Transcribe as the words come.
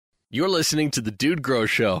You're listening to The Dude Grow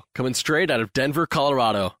Show, coming straight out of Denver,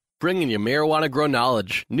 Colorado, bringing you marijuana grow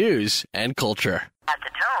knowledge, news, and culture. At the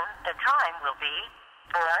tone, the time will be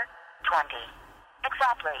 4:20.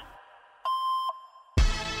 Exactly.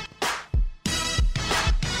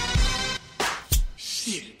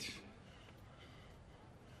 Shit.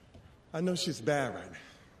 I know shit's bad right now,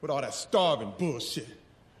 with all that starving bullshit,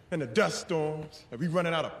 and the dust storms, and we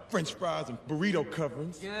running out of French fries and burrito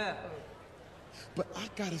coverings. Yeah. But I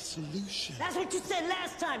got a solution. That's what you said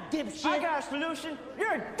last time, dipshit. I got a solution.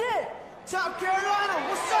 You're a dick. South Carolina,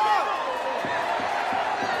 what's up?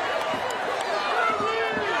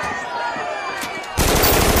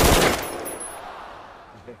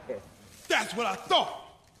 That's what I thought.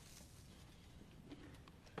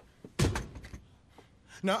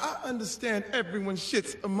 Now, I understand everyone's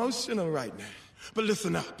shit's emotional right now, but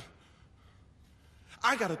listen up.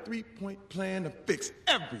 I got a 3-point plan to fix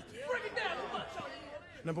everything.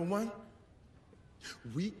 Number one,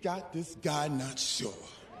 we got this guy not sure.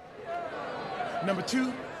 Number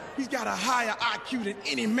two, he's got a higher IQ than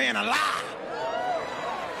any man alive.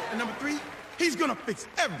 And number three, he's gonna fix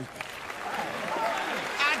everything.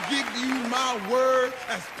 I give you my word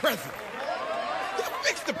as president. He'll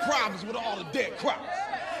fix the problems with all the dead crops.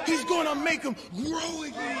 He's gonna make them grow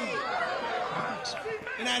again.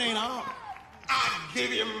 And that ain't all. I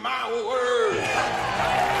give you my word.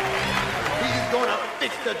 He's gonna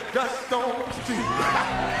fix the dust storms too. And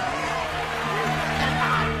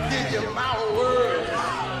I give you my word.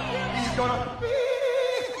 He's gonna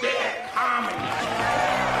fix the economy.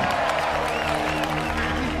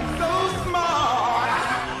 He's so smart.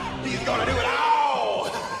 He's gonna do it all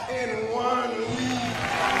in 1 week.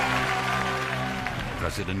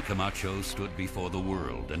 President Camacho stood before the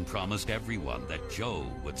world and promised everyone that Joe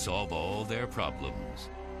would solve all their problems.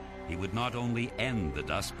 He would not only end the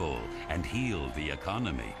Dust Bowl and heal the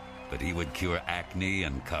economy, but he would cure acne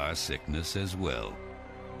and car sickness as well.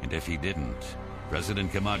 And if he didn't,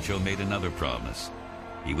 President Camacho made another promise.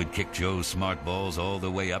 He would kick Joe's smart balls all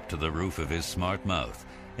the way up to the roof of his smart mouth,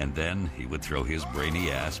 and then he would throw his brainy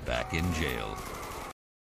ass back in jail.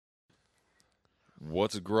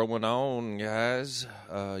 What's going on, guys?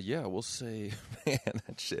 Yeah, we'll say, man,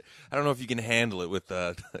 that shit. I don't know if you can handle it with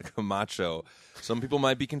Camacho. Some people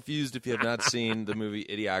might be confused if you have not seen the movie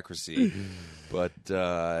Idiocracy. But,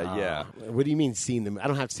 yeah. What do you mean seen the movie? I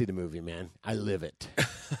don't have to see the movie, man. I live it.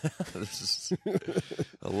 This is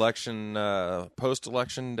election,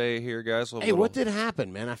 post-election day here, guys. Hey, what did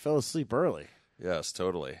happen, man? I fell asleep early. Yes,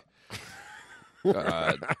 totally. We'll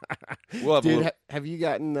have Dude, have you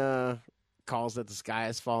gotten calls that the sky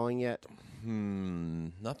is falling yet?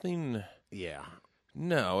 Nothing. Yeah.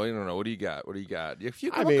 No, I don't know. What do you got? If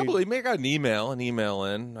you I got an email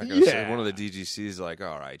in. Like I said, one of the DGC's like,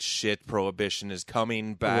 all right, shit, prohibition is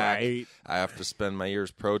coming back. Right. I have to spend my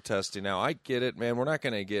years protesting now. I get it, man. We're not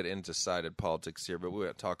going to get into sided politics here, but we're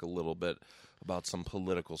going to talk a little bit about some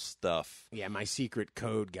political stuff. Yeah, my secret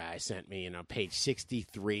code guy sent me, page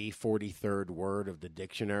 63, 43rd word of the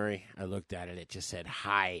dictionary. I looked at it. It just said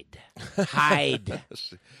hide. Hide.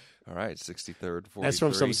 All right, 63rd, 43rd. That's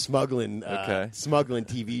from some smuggling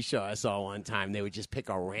TV show I saw one time. They would just pick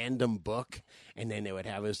a random book, and then they would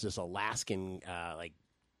have this Alaskan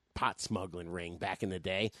pot smuggling ring back in the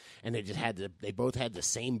day, and they both had the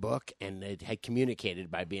same book, and they had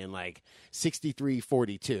communicated by being like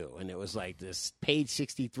 6342, and it was like this page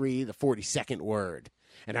 63, the 42nd word,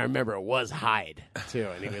 and I remember it was hide too,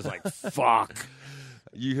 and he was like, "Fuck."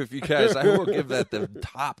 You guys, I will give that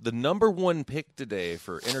the number one pick today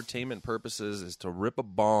for entertainment purposes is to rip a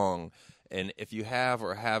bong. And if you have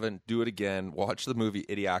or haven't, do it again. Watch the movie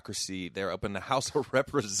Idiocracy. They're up in the House of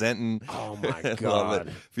Representing. Oh, my God.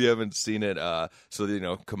 If you haven't seen it,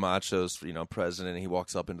 Camacho's, president, he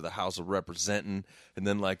walks up into the House of Representing, and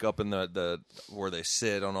then, up in the where they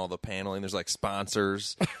sit on all the paneling, there's,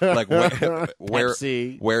 sponsors. Like,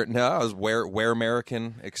 Pepsi. Where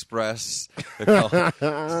American Express. It's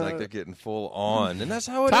like they're getting full on. And that's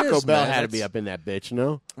how it is, Taco Bell man. had to be up in that bitch,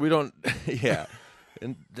 no? We don't, yeah.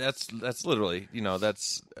 And that's literally,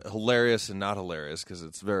 that's hilarious and not hilarious because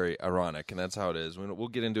it's very ironic, and that's how it is. We'll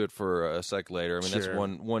get into it for a sec later. I mean, Sure.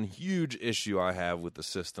 That's one huge issue I have with the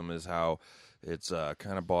system is how it's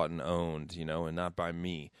kind of bought and owned, and not by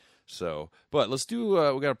me. So, but let's do,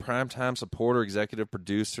 we got a primetime supporter, executive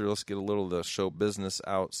producer. Let's get a little of the show business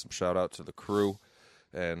out. Some shout out to the crew.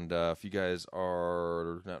 And if you guys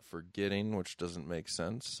are not forgetting, which doesn't make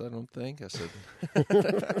sense, I don't think. I said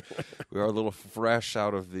we are a little fresh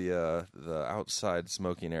out of the outside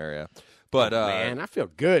smoking area. But man, I feel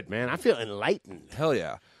good, man. I feel enlightened. Hell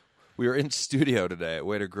yeah. We are in studio today at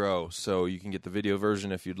Way to Grow, so you can get the video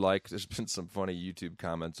version if you'd like. There's been some funny YouTube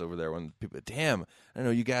comments over there when people, damn, I know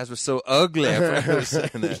you guys were so ugly. I was saying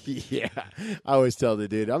that. Yeah, I always tell the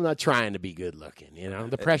dude, I'm not trying to be good looking. You know,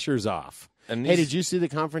 the pressure's off. And hey, did you see the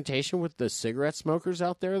confrontation with the cigarette smokers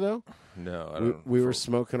out there, though? No, I don't. We were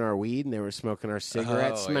smoking our weed, and they were smoking our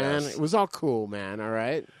cigarettes, man. Yes. It was all cool, man, all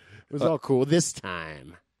right? It was all cool this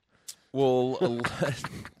time. Well,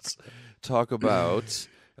 let's talk about,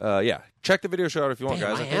 check the video show out if you want, Damn,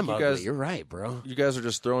 guys. I think am you ugly. guys, You're right, bro. you guys are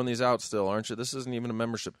just throwing these out still, aren't you? This isn't even a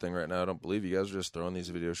membership thing right now. I don't believe you guys are just throwing these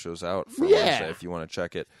video shows out for Wednesday if you want to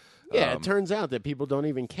check it. Yeah, it turns out that people don't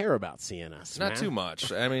even care about seeing us. Not man. too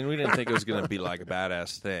much. I mean, we didn't think it was going to be like a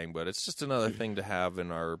badass thing, but it's just another thing to have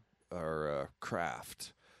in our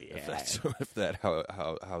craft. Yeah.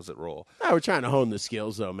 How's it roll? We're trying to hone the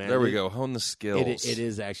skills, though, man. There we go. Hone the skills. It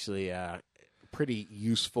is actually pretty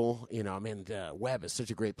useful. You know, I mean, the web is such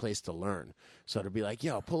a great place to learn. So to be like,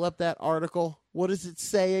 yo, pull up that article. What does it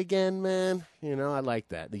say again, man? You know, I like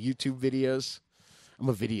that. The YouTube videos. I'm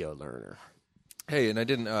a video learner. Hey, and I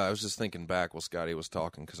didn't. I was just thinking back while Scotty was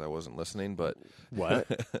talking because I wasn't listening. But what?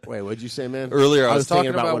 Wait, what'd you say, man? Earlier, I was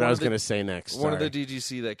thinking talking about what I was the- going to say next. One Sorry. of the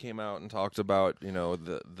DGC that came out and talked about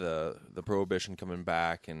the prohibition coming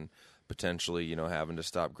back and potentially having to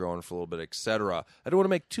stop growing for a little bit, etc. I don't want to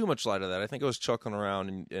make too much light of that. I think I was chuckling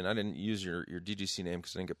around and I didn't use your DGC name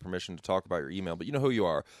because I didn't get permission to talk about your email. But you know who you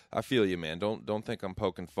are. I feel you, man. Don't think I'm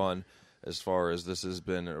poking fun. As far as this has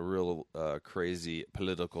been a real crazy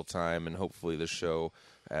political time, and hopefully this show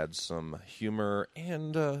adds some humor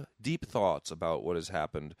and deep thoughts about what has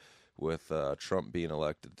happened with Trump being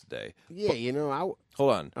elected today. Yeah,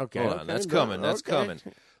 Hold on. Okay, Hold on. okay, That's bro. coming. That's Okay. coming.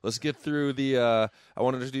 Let's get through the. I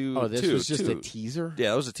wanted to do. Oh, this two, was just two. a teaser?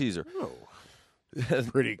 Yeah, that was a teaser. Oh.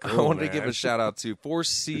 Pretty cool. I wanted to man. give a shout out to Four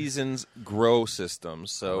Seasons Grow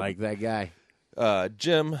Systems. So I like that guy.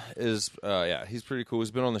 Jim is, he's pretty cool. He's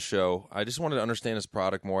been on the show. I just wanted to understand his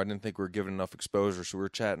product more. I didn't think we were given enough exposure, so we were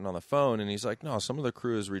chatting on the phone, and he's like, no, some of the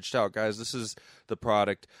crew has reached out. Guys, this is the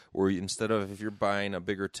product where instead of if you're buying a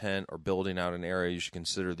bigger tent or building out an area, you should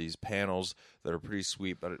consider these panels that are pretty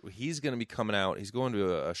sweet. But he's going to be coming out. He's going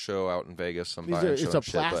to a show out in Vegas. It's a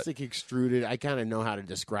plastic extruded. I kind of know how to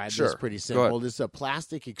describe this. Pretty simple. It's a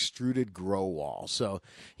plastic extruded grow wall. So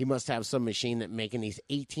he must have some machine that making these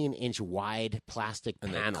 18-inch wide plastic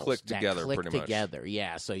and panels they click together, click pretty together. much.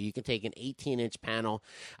 Yeah, so you can take an 18-inch panel.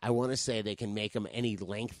 I want to say they can make them any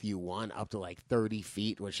length you want, up to like 30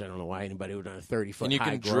 feet, which I don't know why anybody would on a 30-foot and you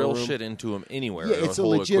high can grow drill room. shit into them anywhere. Yeah, it's a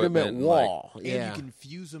legitimate wall. And yeah, you can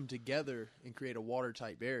fuse them together and create a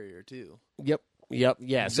watertight barrier too. Yep. Yeah,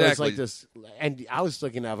 exactly. So it's like this. And I was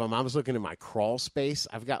looking at them. I was looking at my crawl space.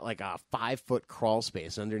 I've got like a 5-foot crawl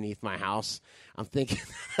space underneath my house. I'm thinking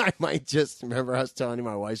I might just, remember I was telling you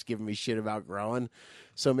my wife's giving me shit about growing.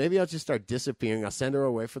 So maybe I'll just start disappearing. I'll send her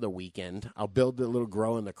away for the weekend. I'll build a little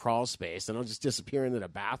grow in the crawl space, and I'll just disappear into the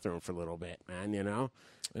bathroom for a little bit, man,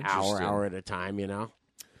 hour at a time,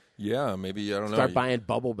 Yeah, maybe, I don't know. Start buying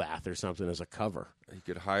bubble bath or something as a cover. You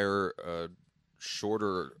could hire a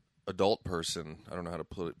shorter adult person, I don't know how to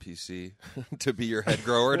put it PC, to be your head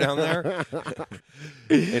grower down there.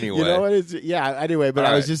 Anyway. You know what? Anyway, but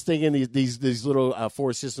All I was right. just thinking these little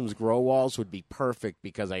Four Systems grow walls would be perfect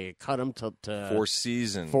because I could cut them to Four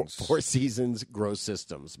Seasons. Four Seasons grow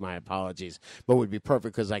systems. My apologies. But would be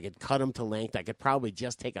perfect because I could cut them to length. I could probably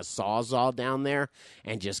just take a Sawzall down there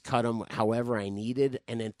and just cut them however I needed.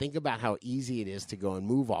 And then think about how easy it is to go and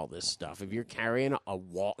move all this stuff. If you're carrying a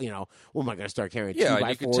wall, what am I going to start carrying? Yeah,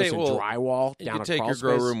 2x4s and drywall you down can a take crawl your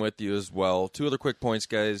grow space? room with you as well. Two other quick points,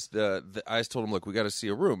 guys. I told them, look, we got to see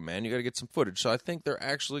a room, man. You got to get some footage. So I think they're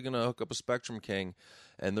actually going to hook up a Spectrum King,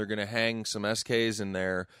 and they're going to hang some SKs in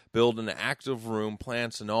there, build an active room,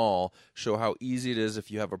 plants and all, show how easy it is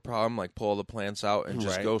if you have a problem, like pull all the plants out and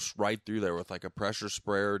just go right through there with like a pressure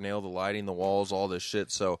sprayer, nail the lighting, the walls, all this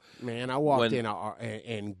shit. So, man, I walked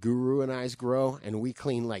in Guru and I's grow, and we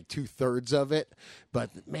cleaned like 2/3 of it.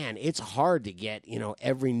 But man, it's hard to get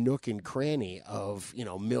every nook and cranny of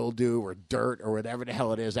mildew or dirt or whatever the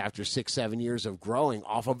hell it is after 6-7 years of growing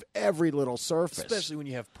off of every little surface. Especially when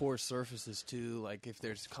you have poor surfaces too, like if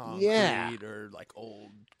there's concrete or like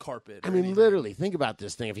old carpet. I mean, literally, think about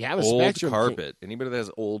this thing. If you have a old Spectrum carpet. Anybody that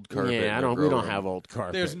has old carpet? yeah, in their we grow don't room. have old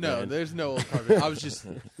carpet. There's no old carpet. I was just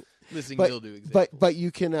listing mildew examples. But you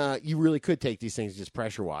can you really could take these things and just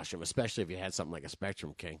pressure wash them, especially if you had something like a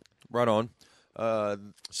Spectrum King. Right on.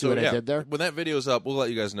 See what I did there? When that video's up, we'll let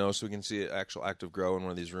you guys know so we can see it actual active grow in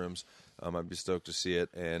one of these rooms. I'd be stoked to see it.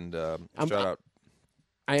 And shout out.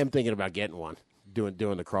 I am thinking about getting one.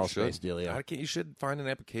 doing the crawl space deal. Yeah, you should find an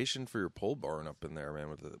application for your pole barn up in there, man,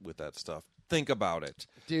 with that stuff. Think about it,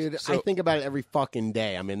 dude. I think about it every fucking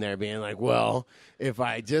day. I'm in there being like, well, if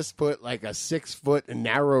I just put like a 6 foot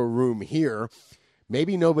narrow room here,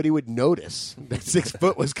 maybe nobody would notice that 6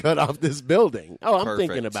 foot was cut off this building. Oh, I'm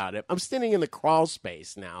thinking about it. I'm standing in the crawl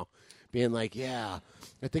space now, being like, yeah,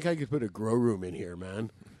 I think I could put a grow room in here,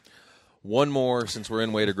 man. One more, since we're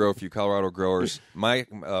in Way to Grow for you Colorado growers.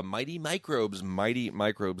 Mighty Microbes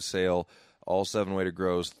sale. All 7 Way to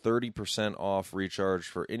Grows, 30% off recharge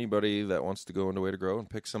for anybody that wants to go into Way to Grow and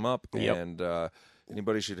pick some up. Yep. And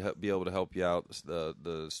anybody should be able to help you out.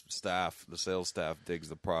 The staff, the sales staff digs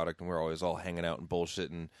the product, and we're always all hanging out and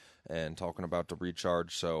bullshitting and talking about the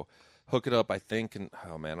recharge. So hook it up, I think. And I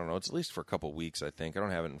don't know. It's at least for a couple weeks, I think. I don't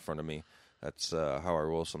have it in front of me. That's how I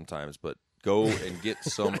roll sometimes. But go and get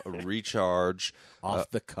some recharge. Off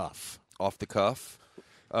the cuff. Off the cuff.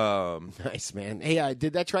 Nice, man. Hey,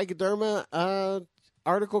 did that trichoderma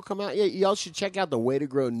article come out? Yeah, y'all should check out the Way to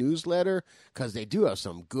Grow newsletter because they do have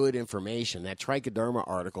some good information. That trichoderma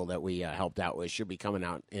article that we helped out with should be coming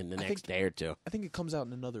out in the next day or two. I think it comes out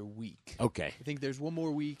in another week. Okay. I think there's one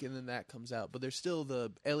more week and then that comes out. But there's still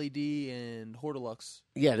the LED and Hortilux.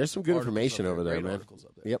 Yeah, there's some good information over there, man. Articles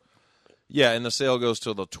up there. Yep. Yeah, and the sale goes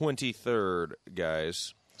till the 23rd,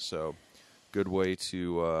 guys. So good way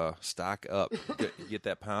to stock up. Get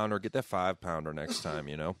that pounder, get that 5-pounder next time,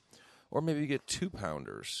 Or maybe you get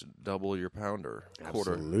 2-pounders, double your pounder.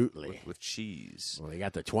 Absolutely. With cheese. Well, they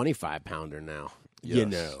got the 25-pounder now.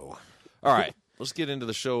 Yes. All right, let's get into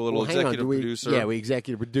the show a little. Executive producer. Yeah, we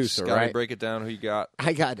executive producer, Scotty, right? break it down. Who you got?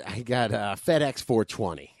 I got FedEx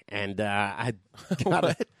 420, and I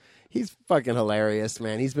got he's fucking hilarious,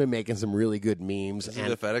 man. He's been making some really good memes. Is he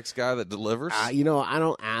the FedEx guy that delivers? I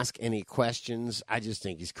don't ask any questions. I just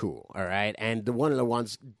think he's cool, all right? And one of the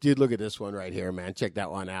ones, dude, look at this one right here, man. Check that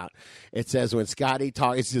one out. It says, when Scotty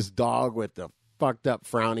talks, it's this dog with the fucked up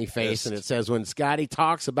frowny face, and it says, when Scotty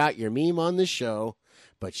talks about your meme on the show,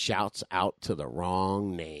 but shouts out to the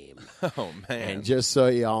wrong name. Oh, man. And just so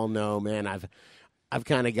you all know, man, I've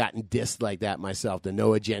kind of gotten dissed like that myself. The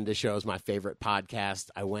No Agenda Show is my favorite podcast.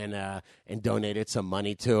 I went and donated some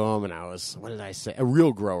money to them, and I was, what did I say?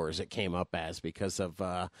 Real Growers it came up as because of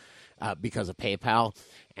PayPal.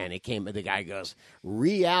 And it came, the guy goes,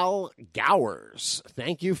 Real Gowers,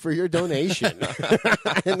 thank you for your donation.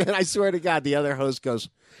 And then I swear to God, the other host goes,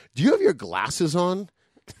 do you have your glasses on?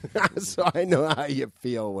 So I know how you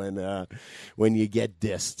feel when you get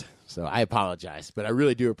dissed. So I apologize, but I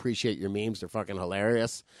really do appreciate your memes. They're fucking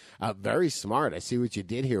hilarious. Very smart. I see what you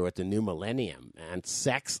did here with the new millennium, and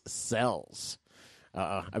sex sells.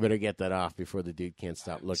 I better get that off before the dude can't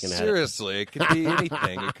stop looking at it. Seriously, it could be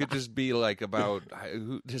anything. It could just be like about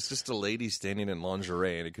just a lady standing in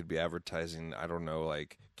lingerie, and it could be advertising, I don't know,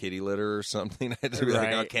 like kitty litter or something. I'd be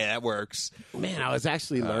like, okay, that works. Man, I was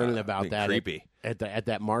actually learning about that. Creepy. At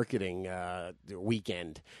that marketing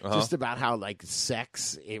weekend, just about how like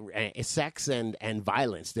sex and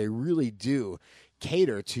violence, they really do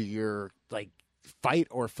cater to your like fight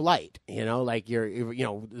or flight. Like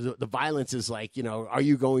the violence is like, are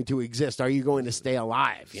you going to exist? Are you going to stay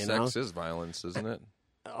alive? Sex is violence, isn't it?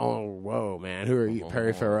 Oh, whoa, man! Who are you,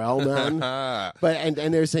 Perry Farrell, man? But and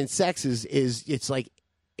they're saying sex is it's like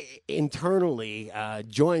internally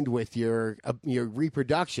joined with your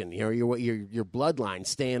reproduction, your bloodline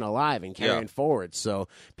staying alive and carrying forward. So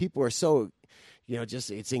people are so, just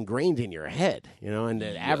it's ingrained in your head, and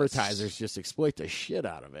the advertisers just exploit the shit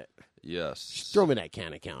out of it. Yes. Just throw me that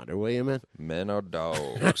can of calendar, will you, man? Men are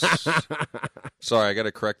dogs. Sorry, I got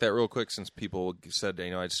to correct that real quick since people said,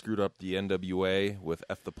 I screwed up the NWA with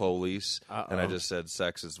F the Police, and I just said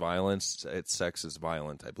sex is violence. It's sex is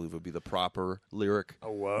violent, I believe would be the proper lyric.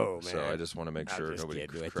 Oh, whoa, man. So I just want to make sure nobody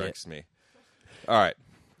corrects me. All right.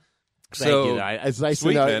 Thank you. It's nice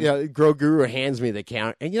to know. Grow Guru hands me the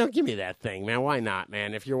count, and give me that thing, man. Why not,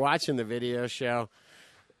 man? If you're watching the video show,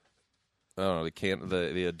 I don't know,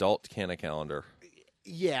 the adult Canna calendar.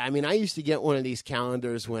 Yeah, I mean, I used to get one of these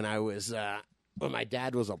calendars when I was when my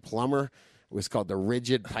dad was a plumber. It was called the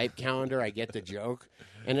Rigid Pipe Calendar. I get the joke,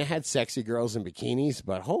 and it had sexy girls in bikinis.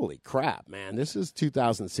 But holy crap, man, this is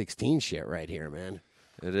 2016 shit right here, man.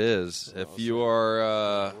 It is. If you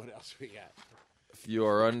are, what else we got? If you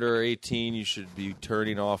are under 18, you should be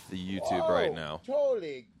turning off the YouTube right now.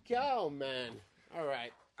 Holy cow, man!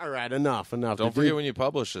 All right, enough. Don't forget when you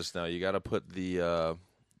publish this now, you got to put the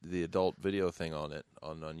adult video thing on it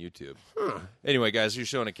on YouTube. Anyway, guys, you're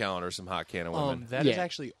showing a calendar, some hot can of women. That is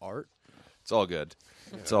actually art. It's all good.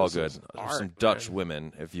 It's all good. Art, some Dutch man.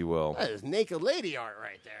 women, if you will. That is naked lady art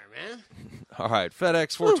right there, man. All right,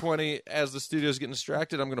 FedEx 420. As the studio's getting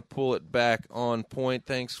distracted, I'm going to pull it back on point.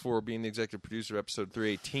 Thanks for being the executive producer of episode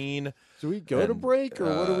 318. Do we go to break,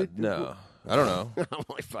 or what do we do? No, I don't know. I'm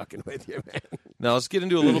only fucking with you, man. Now let's get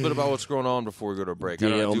into a little bit about what's going on before we go to a break. I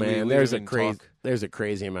don't know, Deal, man. we There's didn't a even crazy, talk- there's a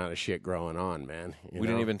crazy amount of shit going on, man. We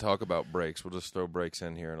didn't even talk about breaks. We'll just throw breaks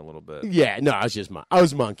in here in a little bit. Yeah, no, I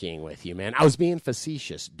was monkeying with you, man. I was being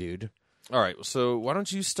facetious, dude. All right, so why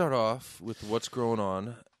don't you start off with what's going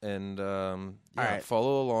on and right.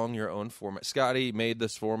 follow along your own format. Scotty made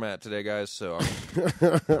this format today, guys, so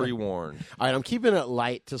I'm pre-warned. All right, I'm keeping it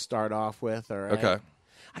light to start off with, all right? Okay.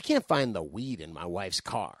 I can't find the weed in my wife's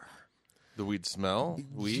car. The weed smell?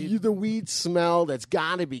 Weed? The weed smell that's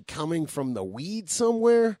got to be coming from the weed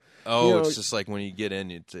somewhere. Oh, You know, it's just like when you get in,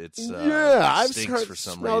 it's yeah, I've stinks for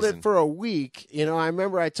some smelled reason. it for a week. You know, I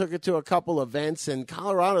remember I took it to a couple events, and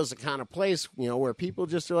Colorado's the kind of place, you know, where people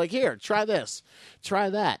just are like, here, try this, try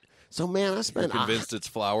that. So, man, I You're spent convinced it's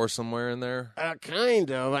flour somewhere in there? kind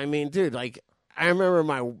of. I mean, dude, like, I remember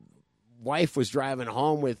my wife was driving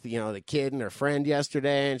home with, you know, the kid and her friend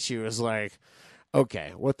yesterday, and she was like,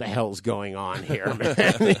 okay, what the hell's going on here,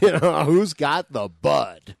 man? You know, who's got the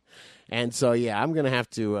bud? And so, yeah, I'm going to have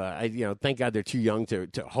to, thank God they're too young to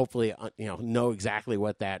hopefully, know exactly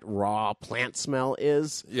what that raw plant smell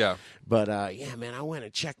is. Yeah. But, yeah, man, I went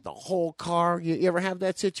and checked the whole car. You ever have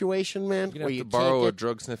that situation, man? You have to borrow a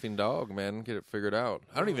drug-sniffing dog, man, get it figured out.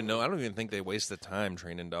 I don't even know. I don't even think they waste the time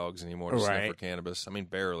training dogs anymore to sniff for cannabis. I mean,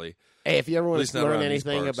 barely. Hey, if you ever want least to not learn around these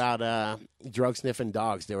anything parts. about drug-sniffing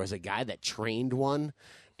dogs, there was a guy that trained one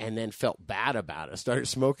and then felt bad about it. Started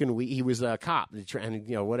smoking weed. He was a cop,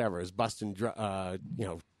 and whatever, was busting,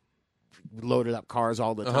 loaded up cars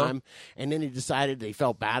all the time. And then he decided that he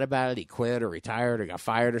felt bad about it. He quit or retired or got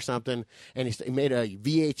fired or something. And he made a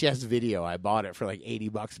VHS video. I bought it for like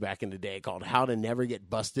 $80 back in the day, called "How to Never Get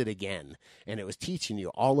Busted Again." And it was teaching you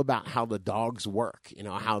all about how the dogs work. You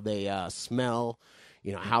know, how they smell.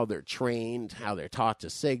 You know, how they're trained, how they're taught to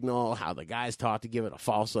signal, how the guy's taught to give it a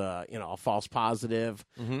false positive.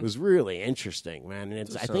 It was really interesting, man. And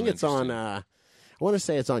I think it's on, I want to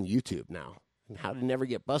say it's on YouTube now. How to Never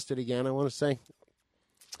Get Busted Again, I want to say.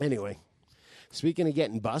 Anyway, speaking of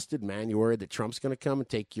getting busted, man, you worried that Trump's going to come and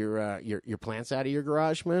take your plants out of your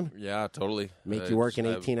garage, man? Yeah, totally. Make you work an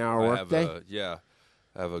 18-hour workday? Yeah.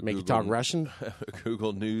 I have a Make Google, you talk Russian? a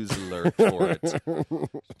Google News alert for it,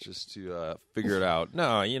 just to figure it out.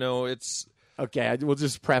 No, it's... Okay, we'll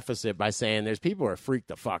just preface it by saying there's people who are freaked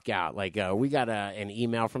the fuck out. Like, we got an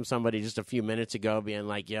email from somebody just a few minutes ago being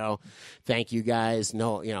like, yo, thank you guys.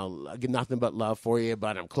 No, nothing but love for you,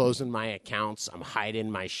 but I'm closing my accounts. I'm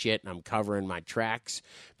hiding my shit, and I'm covering my tracks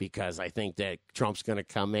because I think that Trump's going to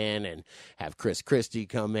come in and have Chris Christie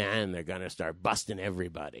come in, and they're going to start busting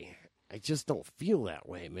everybody. I just don't feel that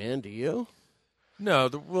way, man. Do you? No,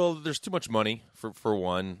 there's too much money for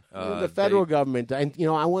one. The federal government, and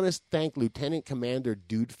I want to thank Lieutenant Commander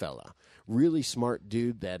Dudefella, really smart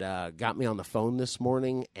dude that got me on the phone this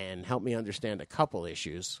morning and helped me understand a couple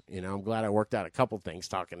issues. I'm glad I worked out a couple things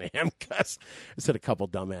talking to him because I said a couple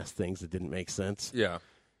dumbass things that didn't make sense. Yeah.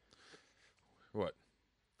 What?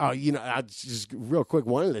 Oh, just real quick,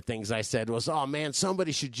 one of the things I said was, oh, man,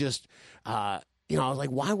 somebody should just I was like,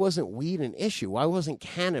 why wasn't weed an issue? Why wasn't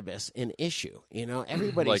cannabis an issue?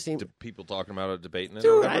 Everybody seemed... people talking about it, debating it?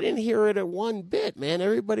 Dude, I didn't hear it at one bit, man.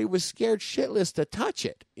 Everybody was scared shitless to touch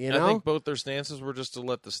it, I think both their stances were just to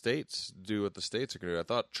let the states do what the states are going to do. I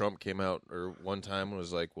thought Trump came out one time and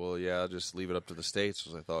was like, well, yeah, just leave it up to the states.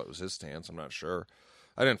 I thought it was his stance. I'm not sure.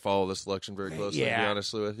 I didn't follow this election very closely, to be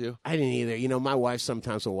honestly with you. I didn't either. My wife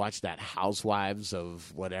sometimes will watch that Housewives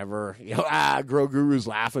of whatever. Grow Guru's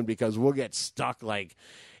laughing because we'll get stuck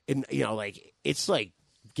it's like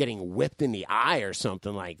getting whipped in the eye or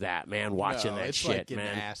something like that, man, watching that it's shit, like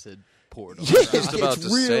man. Acid poured on. Just about it's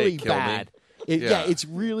to really say, kill bad. me. Yeah, it's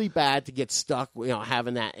really bad to get stuck,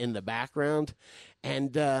 having that in the background.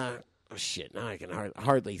 And, oh, shit, now I can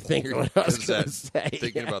hardly think of what I was going to say.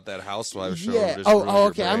 Thinking about that Housewives show. Yeah. Just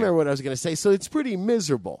Okay. I remember what I was going to say. So it's pretty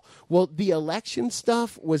miserable. Well, the election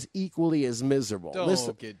stuff was equally as miserable.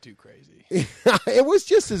 Don't get too crazy. It was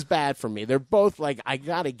just as bad for me. They're both like, I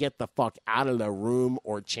got to get the fuck out of the room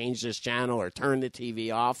or change this channel or turn the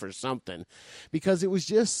TV off or something because it was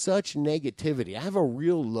just such negativity. I have a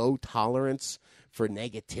real low tolerance for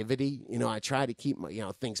negativity. I try to keep my,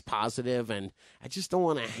 things positive, and I just don't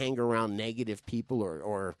want to hang around negative people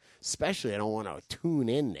or especially I don't want to tune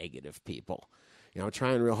in negative people. I'm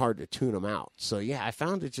trying real hard to tune them out. So, yeah, I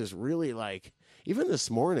found it just really even this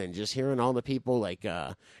morning, just hearing all the people like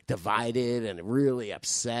divided and really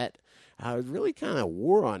upset, it really kind of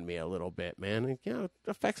wore on me a little bit, man. It, it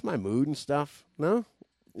affects my mood and stuff. No?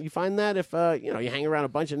 You find that if you hang around a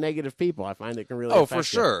bunch of negative people, I find it can really affect for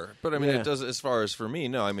sure. You. But I mean, it does as far as for me.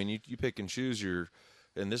 No, I mean, you pick and choose your.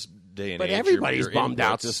 In this day and but age, everybody's your bummed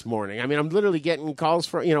out this morning. I mean, I'm literally getting calls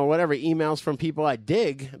from, emails from people I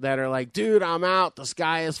dig that are like, dude, I'm out. The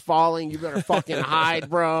sky is falling. You better fucking hide,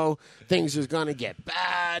 bro. Things are going to get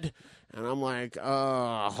bad. And I'm like,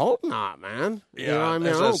 hope not, man. Yeah,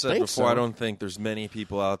 as I said before, so. I don't think there's many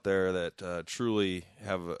people out there that truly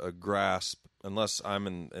have a grasp, unless I'm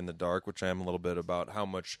in the dark, which I am a little bit, about how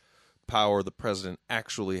much power the president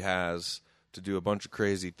actually has to do a bunch of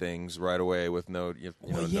crazy things right away with no.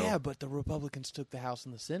 But the Republicans took the House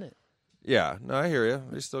and the Senate. Yeah, no, I hear you.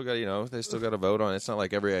 They still got, to vote on it. It's not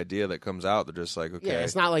like every idea that comes out, they're just like, okay. Yeah,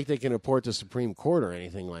 it's not like they can report to Supreme Court or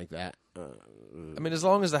anything like that. I mean, as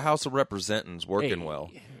long as the House of Representatives working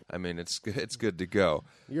well, I mean, it's good to go.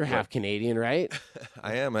 You're half Canadian, right?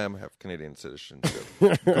 I am. I'm half Canadian citizenship.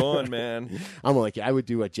 Go on, man. I'm like, I would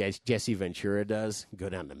do what Jesse Ventura does. Go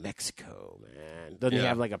down to Mexico, man. Doesn't he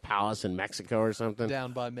have like a palace in Mexico or something?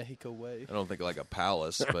 Down by Mexico Way. I don't think like a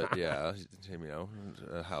palace, but yeah,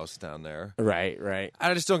 a house down there. Right.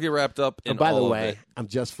 I just don't get wrapped up in by the all way, of it. I'm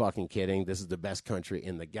just fucking kidding. This is the best country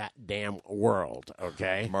in the goddamn world,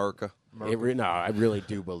 okay? America. I really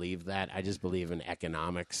do believe that. I just believe in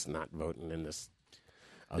economics, not voting in this.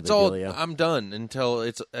 It's all. I'm done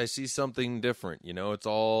until I see something different. It's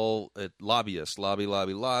all lobbyists, lobby.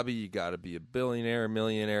 You got to be a billionaire,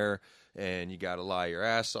 millionaire, and you got to lie your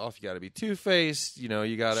ass off. You got to be two-faced. You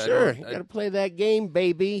got to. Sure, you got to play that game,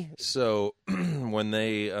 baby. So when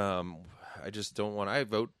they, I just don't want. I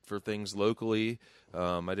vote for things locally.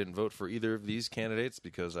 I didn't vote for either of these candidates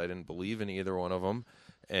because I didn't believe in either one of them.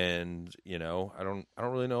 And I don't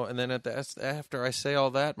really know. And then after I say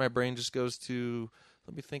all that, my brain just goes to,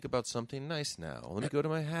 let me think about something nice now. Let me go to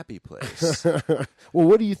my happy place. Well,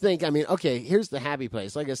 what do you think? I mean, okay, here's the happy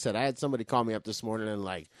place. Like I said, I had somebody call me up this morning and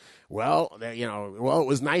like, it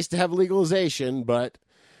was nice to have legalization, but.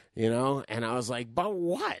 And I was like, but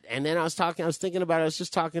what? And then I was thinking about it. I was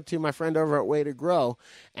just talking to my friend over at Way to Grow,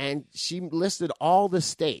 and she listed all the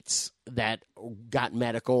states that got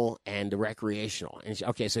medical and recreational. And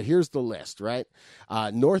so here's the list, right?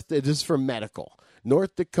 This is for medical.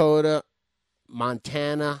 North Dakota,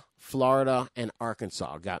 Montana, Florida, and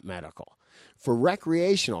Arkansas got medical. For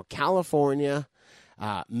recreational, California,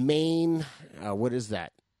 Maine, what is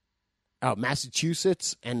that? Oh,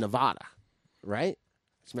 Massachusetts and Nevada, right?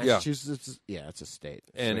 Massachusetts, it's a state.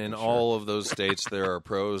 And in all of those states, there are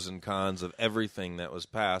pros and cons of everything that was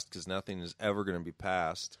passed because nothing is ever going to be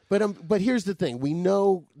passed. But here's the thing. We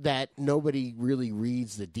know that nobody really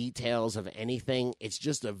reads the details of anything. It's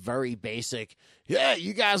just a very basic,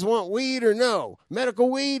 you guys want weed or no? Medical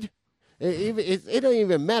weed? It ain't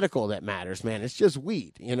even medical that matters, man. It's just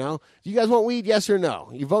weed, Do you guys want weed, yes or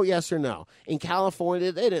no? You vote yes or no. In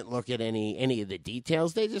California, they didn't look at any of the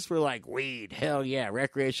details. They just were like, weed, hell yeah.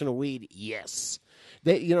 Recreational weed, yes.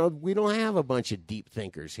 We don't have a bunch of deep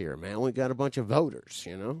thinkers here, man. We got a bunch of voters,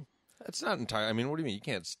 That's not entirely. I mean, what do you mean? You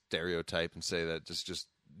can't stereotype and say that just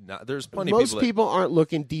not. There's plenty Most of people aren't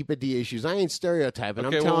looking deep at the issues. I ain't stereotyping.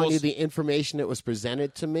 Okay, I'm telling you the information that was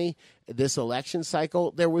presented to me this election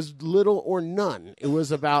cycle, there was little or none. It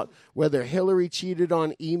was about whether Hillary cheated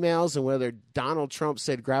on emails and whether Donald Trump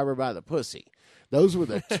said grab her by the pussy. Those were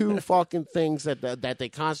the two fucking things that they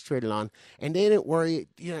concentrated on, and they didn't worry.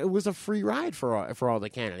 It was a free ride for all the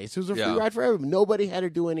candidates. It was a free ride for everyone. Nobody had to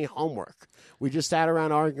do any homework. We just sat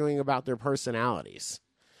around arguing about their personalities.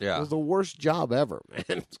 Yeah. It was the worst job ever, man.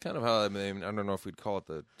 It's kind of how, I don't know if we'd call it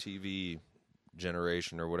the TV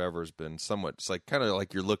generation or whatever has been somewhat, it's like kind of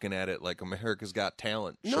like you're looking at it like America's Got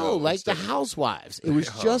Talent show. No, like the Housewives. It was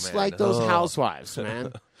just like those Housewives,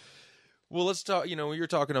 man. Well, let's talk, you're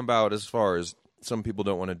talking about as far as some people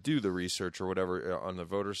don't want to do the research or whatever on the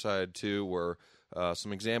voter side too, where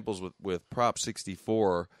some examples with Prop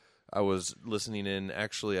 64, I was listening in,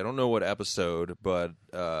 actually, I don't know what episode, but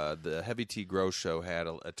the Heavy Tea Grow Show had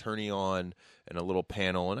an attorney on and a little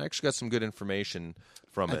panel, and I actually got some good information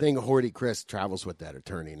from it. I think Horty Chris travels with that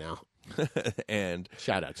attorney now. And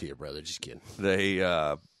shout out to your brother, just kidding. They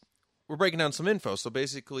were breaking down some info, so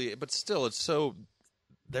basically, but still, it's so,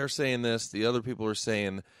 they're saying this, the other people are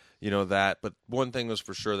saying, that, but one thing was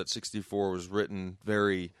for sure that 64 was written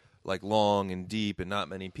very long and deep, and not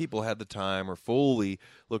many people had the time or fully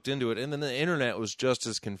looked into it. And then the internet was just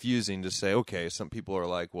as confusing to say, okay, some people are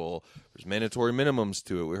like, well, there's mandatory minimums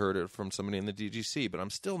to it. We heard it from somebody in the DGC, but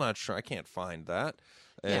I'm still not sure. I can't find that.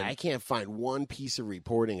 Yeah, I can't find one piece of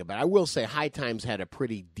reporting about it. I will say High Times had a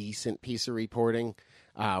pretty decent piece of reporting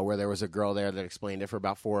where there was a girl there that explained it for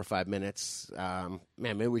about 4 or 5 minutes. Man,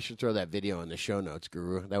 maybe we should throw that video in the show notes,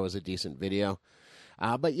 Guru. That was a decent video.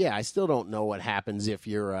 But, yeah, I still don't know what happens if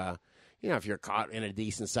you're if you're caught in a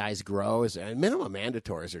decent-sized grow. Minimum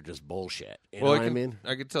mandatories are just bullshit. You know what I mean?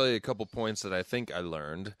 I could tell you a couple points that I think I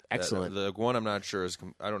learned. Excellent. The one I'm not sure is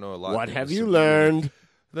I don't know a lot. What have you learned?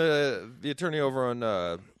 The attorney over on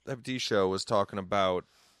FD show was talking about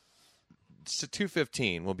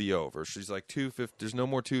 215 will be over. She's like 215. There's no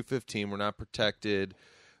more 215. We're not protected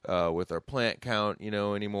with our plant count,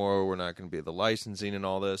 anymore. We're not going to be the licensing and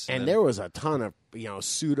all this. And there was a ton of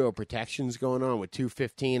pseudo protections going on with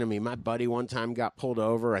 215. I mean, my buddy one time got pulled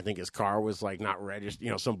over. I think his car was like not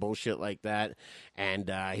registered, some bullshit like that.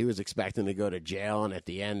 And he was expecting to go to jail. And at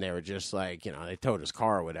the end, they were just like, they towed his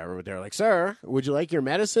car or whatever. But they were like, "Sir, would you like your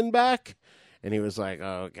medicine back?" And he was like,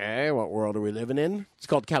 "Okay, what world are we living in?" It's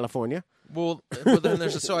called California. Well, but then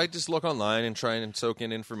so I just look online and try and soak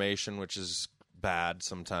in information, which is bad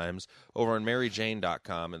sometimes. Over on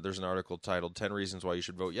maryjane.com, and there's an article titled 10 Reasons Why You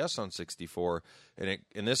Should Vote Yes on 64, and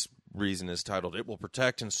this reason is titled, "It Will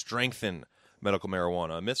Protect and Strengthen Medical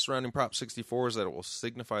Marijuana. A myth surrounding Prop 64 is that it will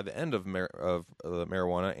signify the end of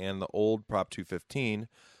marijuana and the old Prop 215,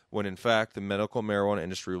 when in fact the medical marijuana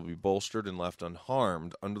industry will be bolstered and left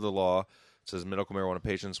unharmed. Under the law, it says medical marijuana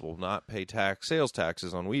patients will not pay sales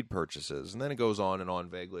taxes on weed purchases." And then it goes on and on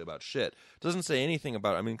vaguely about shit. It doesn't say anything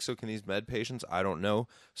about, so can these med patients, I don't know,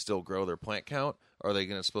 still grow their plant count? Or are they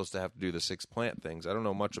supposed to have to do the 6 plant things? I don't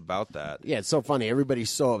know much about that. Yeah, it's so funny. Everybody's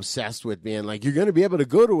so obsessed with being like, you're going to be able to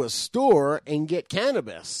go to a store and get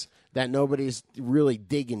cannabis, that nobody's really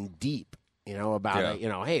digging deep. About it.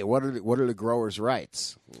 Hey, what are the growers'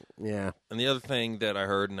 rights? Yeah. And the other thing that I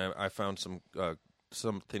heard, and I found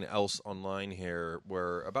something else online here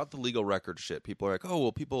where about the legal record shit. People are like, "Oh,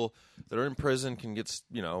 well, people that are in prison can get,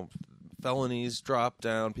 felonies dropped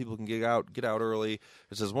down. People can get out early."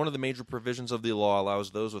 It says one of the major provisions of the law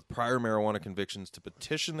allows those with prior marijuana convictions to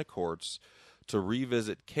petition the courts to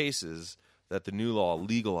revisit cases that the new law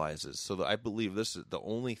legalizes. So I believe this is the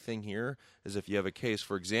only thing here is if you have a case,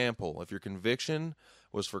 for example, if your conviction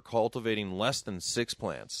was for cultivating less than 6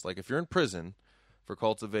 plants, like if you're in prison for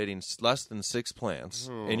cultivating less than 6 plants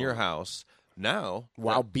in your house now,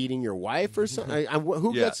 while beating your wife or something.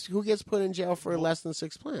 Who gets put in jail for less than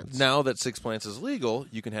 6 plants? Now that 6 plants is legal,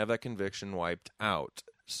 you can have that conviction wiped out.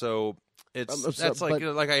 So I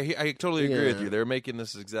totally agree with you. They're making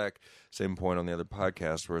this exact same point on the other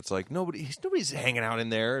podcast where it's like nobody's hanging out in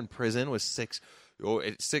there in prison with 6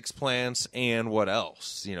 plants and what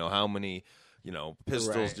else? How many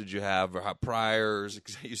pistols did you have or priors?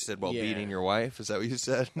 You said, beating your wife? Is that what you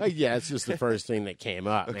said? Yeah, it's just the first thing that came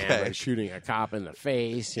up, man. Like shooting a cop in the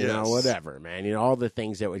face, whatever, man. All the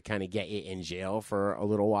things that would kind of get you in jail for a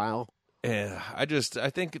little while. Yeah, I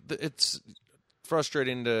think it's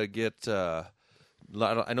frustrating to get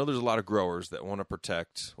I know there's a lot of growers that want to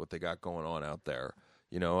protect what they got going on out there.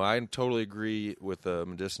 I totally agree with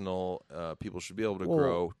medicinal. People should be able to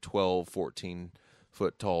grow 12, 14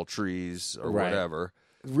 foot tall trees or whatever.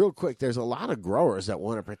 Real quick, there's a lot of growers that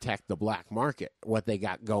want to protect the black market, what they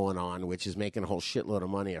got going on, which is making a whole shitload of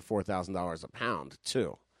money at $4,000 a pound,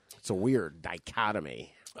 too. It's a weird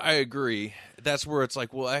dichotomy. I agree. That's where it's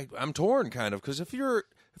like, well, I'm torn kind of, because if you're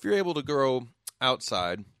able to grow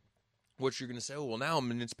outside, what you're going to say, well, now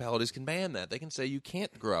municipalities can ban that. They can say you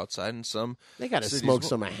can't grow outside in some They got to smoke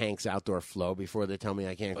some of Hank's Outdoor Flow before they tell me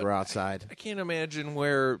I can't grow outside. I can't imagine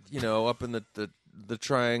where, up in the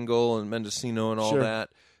Triangle and Mendocino and all that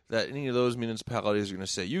any of those municipalities are going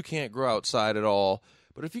to say you can't grow outside at all.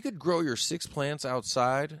 But if you could grow your 6 plants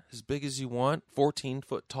outside as big as you want, 14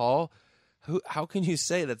 foot tall, how can you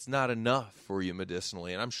say that's not enough for you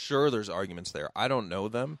medicinally? And I'm sure there's arguments there. I don't know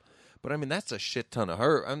them. But, that's a shit ton of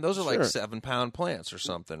herb. Those are like 7-pound plants or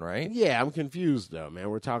something, right? Yeah, I'm confused, though, man.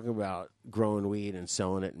 We're talking about growing weed and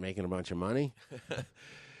selling it and making a bunch of money.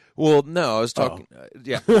 Well, no, I was talking.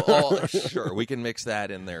 Sure, we can mix that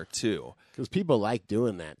in there, too. Because people like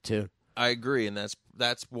doing that, too. I agree, and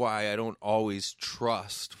that's why I don't always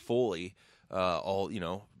trust fully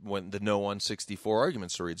when the no 164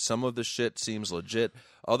 arguments are read. Some of the shit seems legit.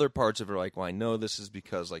 Other parts of it are like, well, I know this is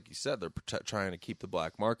because, like you said, they're trying to keep the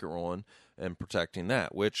black market rolling and protecting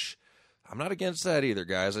that, which I'm not against that either,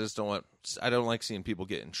 guys. I don't like seeing people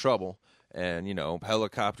get in trouble and,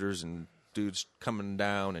 helicopters and dudes coming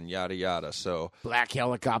down and yada, yada. So black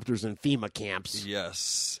helicopters and FEMA camps.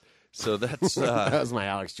 Yes. So that's that was my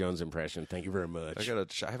Alex Jones impression. Thank you very much.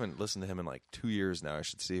 I haven't listened to him in like 2 years now. I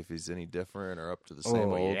should see if he's any different or up to the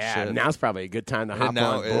same old yeah. shit. Now's probably a good time to hop on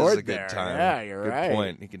now board. is a good there. time. Yeah, you're good right.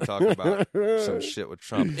 point. He can talk about some shit with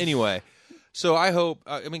Trump. Anyway, so I hope.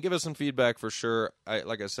 Give us some feedback for sure.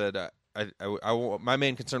 Like I said, my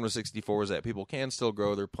main concern with 64 was that people can still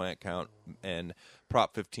grow their plant count, and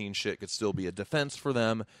Prop 15 shit could still be a defense for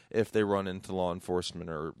them if they run into law enforcement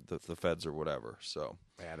or the feds or whatever. So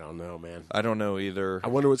I don't know, man. I don't know either. I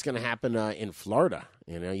wonder what's going to happen in Florida.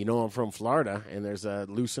 You know, I'm from Florida, and there's a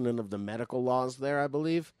loosening of the medical laws there, I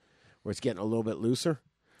believe, where it's getting a little bit looser.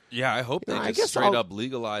 Yeah, I hope they just straight up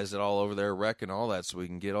legalize it all over there, wreck and all that, so we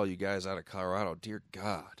can get all you guys out of Colorado. Dear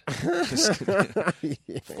God.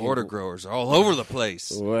 Florida growers are all over the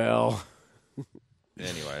place. Well...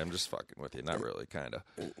 Anyway, I'm just fucking with you. Not really, kind of.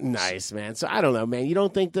 Nice, man. So I don't know, man. You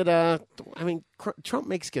don't think that, Trump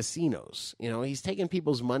makes casinos. You know, he's taking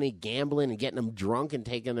people's money, gambling, and getting them drunk and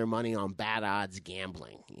taking their money on bad odds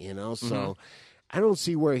gambling, you know? So I don't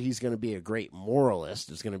see where he's going to be a great moralist.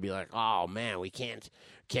 It's going to be like, oh, man, we can't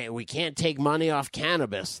take money off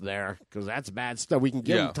cannabis there because that's bad stuff. We can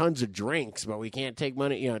give them tons of drinks, but we can't take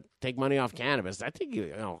money off cannabis. I think,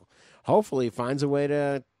 hopefully he finds a way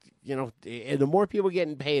to... the more people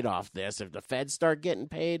getting paid off this, if the feds start getting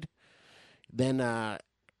paid, then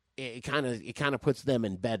it kind of puts them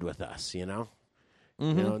in bed with us, you know?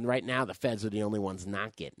 And right now the feds are the only ones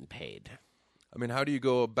not getting paid. I mean, how do you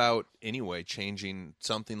go about anyway changing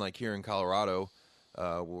something like here in Colorado,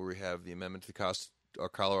 where we have the amendment to the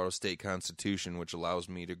Colorado State Constitution, which allows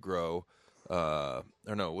me to grow? It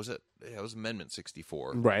was Amendment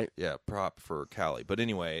 64, right? Yeah, prop for Cali. But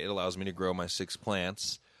anyway, it allows me to grow my 6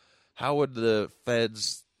 plants. How would the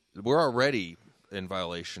feds? We're already in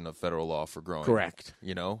violation of federal law for growing. Correct.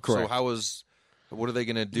 Correct. So what are they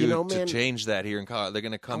going to do to change that here in Colorado? They're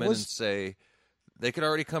going to come in and say they could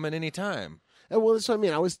already come in any time. Well, that's what I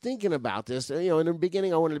mean. I was thinking about this. In the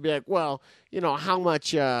beginning, I wanted to be like, well, how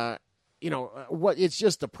much. What it's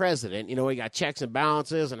just the president. We got checks and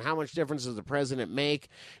balances, and how much difference does the president make?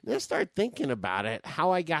 And then I started thinking about it,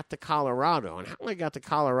 how I got to Colorado. And how I got to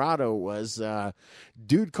Colorado was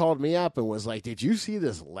dude called me up and was like, did you see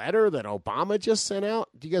this letter that Obama just sent out?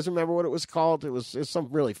 Do you guys remember what it was called? It was some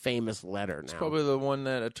really famous letter now. It's probably the one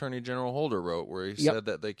that Attorney General Holder wrote where he said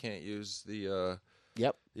that they can't use the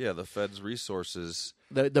the feds' resources.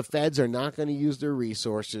 The feds are not going to use their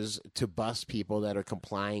resources to bust people that are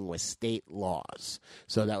complying with state laws.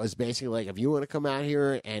 So that was basically like, if you want to come out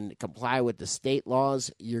here and comply with the state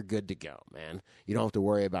laws, you're good to go, man. You don't have to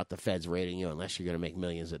worry about the feds raiding you unless you're going to make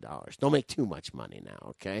millions of dollars. Don't make too much money now,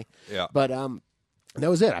 okay? Yeah. But that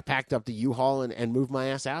was it. I packed up the U-Haul and moved my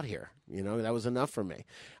ass out here. That was enough for me.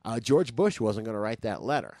 George Bush wasn't going to write that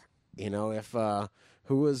letter. If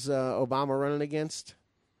who was Obama running against?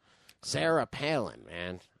 Sarah Palin,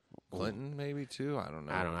 man. Clinton, maybe too. I don't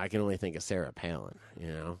know. I can only think of Sarah Palin.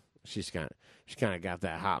 She's kind of got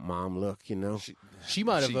that hot mom look. She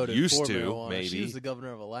might have voted used for to, marijuana. maybe. She was the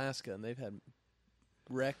governor of Alaska, and they've had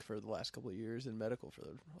wrecked for the last couple of years in medical for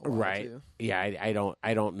a while, right. too. Yeah, I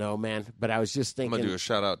don't know, man. But I was just thinking. I'm gonna do a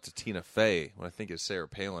shout out to Tina Fey. When I think of Sarah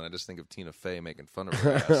Palin, I just think of Tina Fey making fun of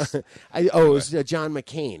her ass. It was John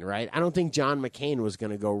McCain, right? I don't think John McCain was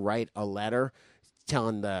going to go write a letter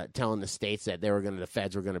telling the states that the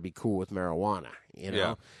feds were going to be cool with marijuana,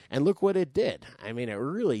 Yeah. And look what it did. I mean, it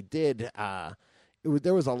really did.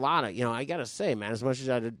 There was a lot of, I got to say, man, as much as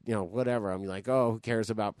I did, whatever, I'm like, oh, who cares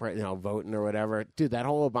about, voting or whatever. Dude, that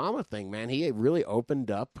whole Obama thing, man, he really opened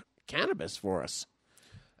up cannabis for us.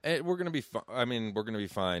 We're gonna be. We're gonna be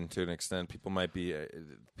fine to an extent. People might be.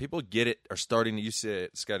 People get it. Are starting. You see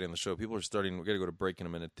it, Scotty, on the show. People are starting. We're gonna go to break in a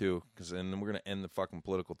minute too, and then we're gonna end the fucking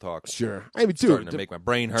political talk. Sure. Starting to make my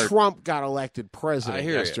brain hurt. Trump got elected president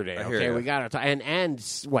yesterday. I hear okay, you. we got to. And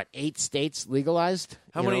what? 8 states legalized.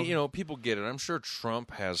 How many? People get it. I'm sure Trump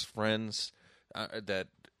has friends that.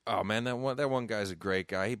 Oh man, that one guy's a great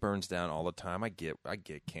guy. He burns down all the time. I get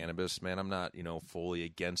cannabis, man. I'm not fully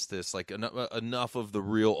against this. Like enough of the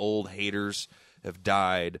real old haters have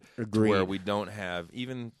died to where we don't have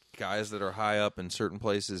even guys that are high up in certain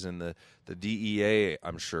places in the DEA.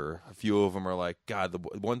 I'm sure a few of them are like, God, the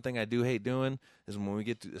one thing I do hate doing is when we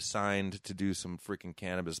get assigned to do some freaking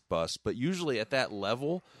cannabis busts. But usually at that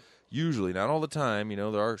level, not all the time. There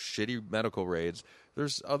are shitty medical raids.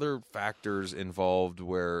 There's other factors involved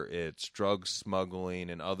where it's drug smuggling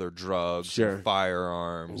and other drugs, and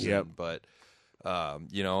firearms. Yep. But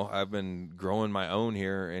I've been growing my own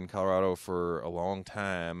here in Colorado for a long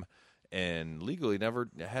time, and legally never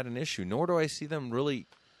had an issue. Nor do I see them really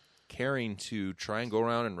caring to try and go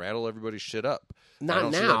around and rattle everybody's shit up. Not I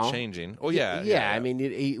don't now. see that changing. Oh, yeah. I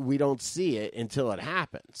mean, we don't see it until it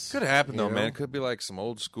happens. Could happen, though, man. It could be like some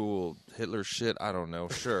old school Hitler shit. I don't know.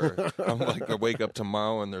 Sure. I'm like, I wake up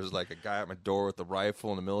tomorrow and there's like a guy at my door with a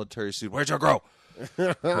rifle and a military suit. Where'd you grow?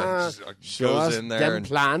 Goes in there and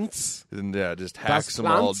plants. And just hacks them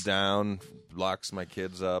all down, locks my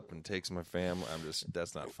kids up, and takes my family.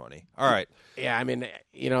 That's not funny. All right. Yeah, I mean,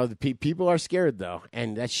 the people are scared, though,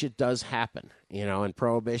 and that shit does happen. In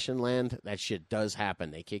Prohibition land, that shit does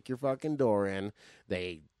happen. They kick your fucking door in.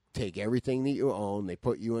 They take everything that you own. They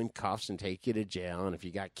put you in cuffs and take you to jail. And if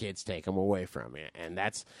you got kids, take them away from you. And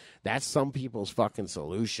that's some people's fucking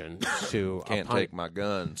solution to can't take my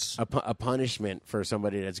guns. A punishment for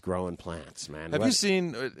somebody that's growing plants, man. Have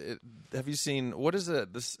you seen? What is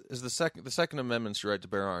it? This is the Second Amendment's your right to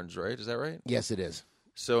bear arms, right? Is that right? Yes, it is.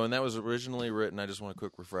 So, and that was originally written. I just want a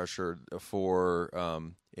quick refresher for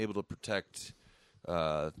able to protect.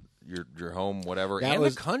 Your home, whatever, and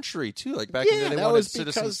the country too. Like back in the day, they wanted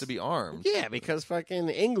citizens to be armed. Yeah, because fucking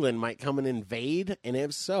England might come and invade, and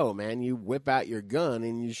if so, man, you whip out your gun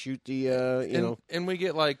and you shoot the, And we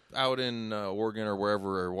get like out in Oregon or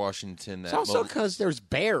wherever or Washington. It's also because there's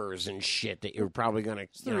bears and shit that you're probably gonna.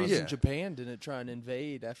 The reason Japan didn't try and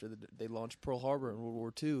invade after they launched Pearl Harbor in World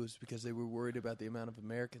War II is because they were worried about the amount of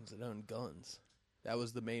Americans that owned guns. That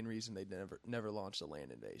was the main reason they never launched a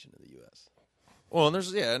land invasion of the U.S. Well, and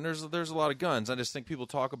there's a lot of guns. I just think people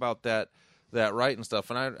talk about that right and stuff,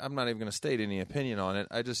 and I'm not even going to state any opinion on it.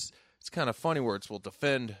 It's kind of funny where we'll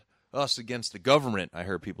defend us against the government. I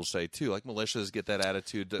heard people say too, like militias get that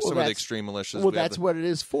attitude. Some of the extreme militias. Well, that's what it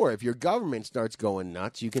is for. If your government starts going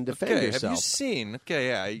nuts, you can defend yourself. Have you seen? Okay,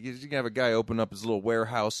 yeah, you can have a guy open up his little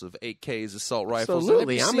warehouse of 8Ks, assault rifles.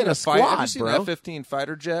 Absolutely, I'm in a squad, have you seen bro. An F-15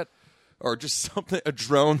 fighter jet? Or just a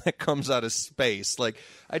drone that comes out of space. Like,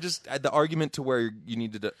 the argument to where you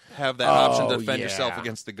need to have that option to defend yourself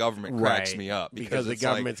against the government cracks me up. Because the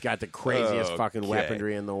government's got the craziest fucking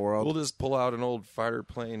weaponry in the world. We'll just pull out an old fighter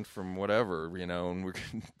plane from whatever, and we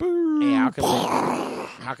can Hey, how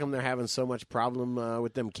come they're having so much problem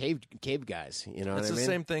with them cave guys? You know, it's the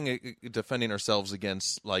same thing. Defending ourselves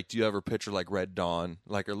against, like, do you ever picture like Red Dawn,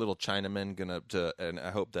 like our little Chinamen and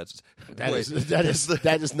I hope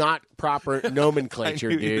that is not proper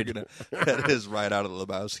nomenclature, dude. That is right out of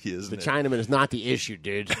Lebowski, isn't it? The Chinaman is not the issue,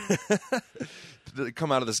 dude. They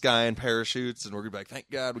come out of the sky in parachutes, and we're gonna be like,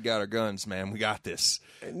 "Thank God we got our guns, man. We got this."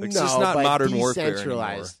 It's just not modern warfare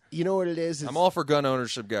anymore. You know what it is? I'm all for gun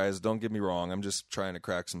ownership, guys. Don't get me wrong. I'm just trying to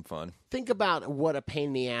crack some fun. Think about what a pain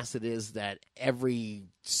in the ass it is that every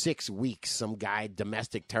 6 weeks some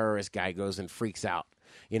domestic terrorist guy goes and freaks out.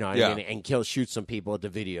 And shoots some people at the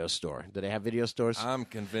video store. Do they have video stores? I'm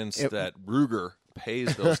convinced that Ruger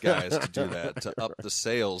pays those guys to do that, to up the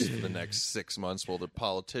sales for the next 6 months while the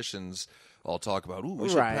politicians all talk about, we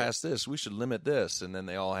should pass this, we should limit this, and then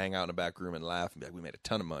they all hang out in a back room and laugh and be like, we made a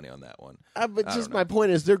ton of money on that one. But just my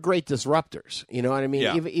point is, they're great disruptors. You know what I mean?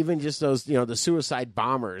 Yeah. Even just those, the suicide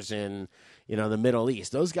bombers in the Middle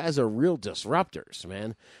East. Those guys are real disruptors,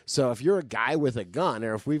 man. So if you're a guy with a gun,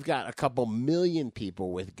 or if we've got a couple million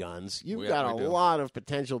people with guns, you've got a lot of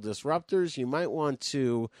potential disruptors. You might want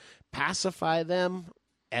to pacify them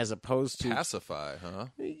as opposed to pacify, huh?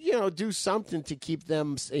 Do something to keep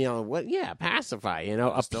them. Pacify.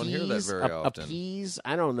 Appease. Don't hear that very often. Appease.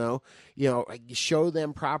 I don't know. Show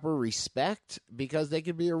them proper respect because they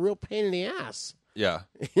could be a real pain in the ass. Yeah.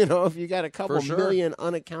 If you got a couple million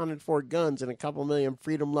unaccounted for guns and a couple million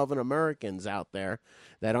freedom-loving Americans out there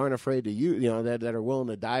that aren't afraid to use, that are willing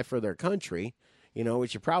to die for their country,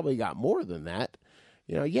 which you probably got more than that.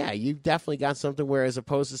 You've definitely got something where, as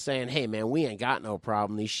opposed to saying, hey, man, we ain't got no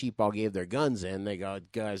problem. These sheep all gave their guns in. They go,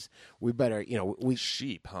 guys, we better, we...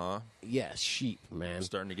 Sheep, huh? Yes, sheep, man. I'm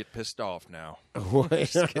starting to get pissed off now. How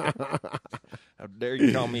dare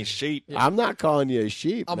you call me sheep? I'm not calling you a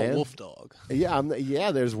sheep, I'm man. a wolf dog.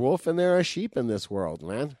 Yeah, there's wolf and there are sheep in this world,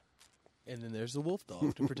 man. And then there's the wolf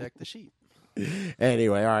dog to protect the sheep.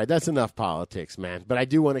 Anyway, all right, that's enough politics, man. But I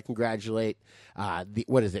do want to congratulate,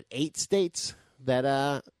 8 states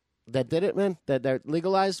that did it, man, that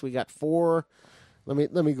legalized. We got 4.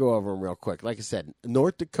 Let me go over them real quick. Like I said,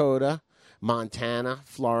 North Dakota, Montana,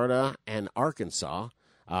 Florida, and Arkansas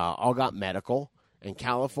all got medical, and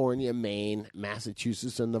California, Maine,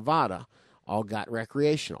 Massachusetts, and Nevada all got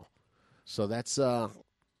recreational. So that's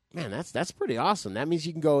that's pretty awesome. That means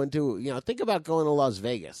you can go into, think about going to Las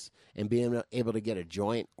Vegas and being able to get a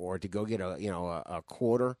joint or to go get a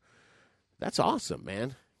quarter. That's awesome,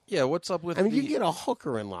 man. Yeah, what's up with you get a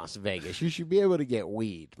hooker in Las Vegas. You should be able to get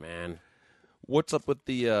weed, man. What's up with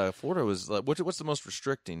the Florida? Was like, what's the most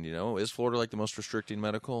restricting? You know, is Florida like the most restricting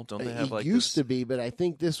medical? Don't they have like? It used to be, but I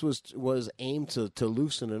think this was aimed to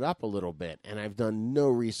loosen it up a little bit. And I've done no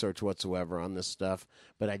research whatsoever on this stuff,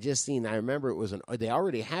 but I remember it was they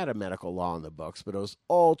already had a medical law in the books, but it was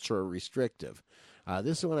ultra restrictive.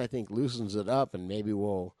 This one I think loosens it up, and maybe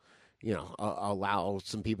will, allow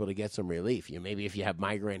some people to get some relief. Maybe if you have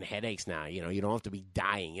migraine headaches now, you don't have to be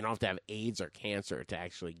dying. You don't have to have AIDS or cancer to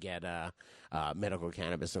actually get medical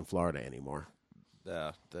cannabis in Florida anymore.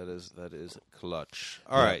 Yeah, that is clutch.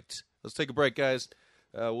 All right, let's take a break, guys.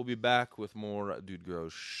 We'll be back with more Dude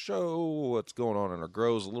Grows Show. What's going on in our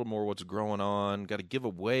grows? A little more what's growing on. Got to give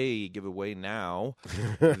away now.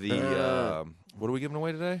 What are we giving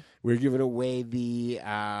away today? We're giving away the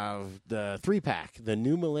 3-pack, the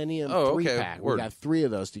New Millennium 3-pack. Word. We got 3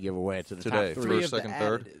 of those to give away to the today, top 3. First, second,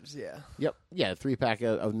 third. Yeah. Yep. Yeah, 3-pack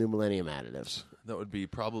of New Millennium additives. That would be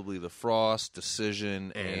probably the Frost,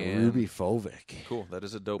 Decision, and Ruby Fulvic. Cool. That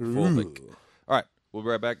is a dope Fulvic. All right, we'll be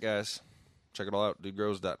right back, guys. Check it all out,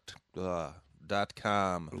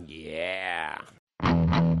 dudegrows.com. Yeah.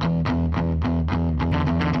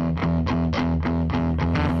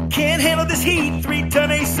 Can't handle this heat,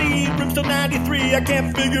 3-ton AC, brimstone 93, I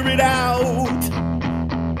can't figure it out.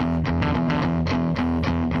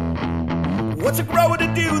 What's a grower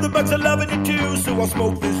to do? The bugs are loving it too, so I'll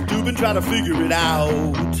smoke this doob and try to figure it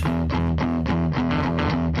out.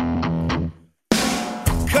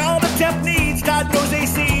 Call the temp needs, Todd knows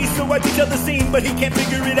AC, so I detail the scene, but he can't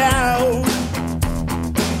figure it out.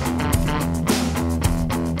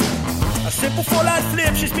 A simple 4-light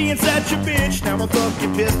flip, she's being such a bitch. Now I'm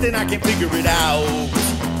fucking pissed and I can't figure it out.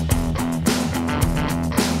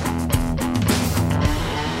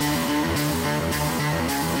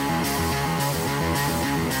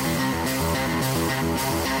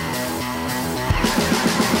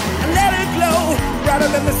 I let it glow, brighter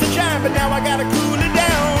than the sunshine, but now I gotta cool it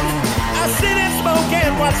down. I sit and smoke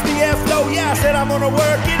and watch the air flow. Yeah, I said I'm gonna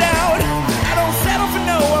work it out. I don't settle for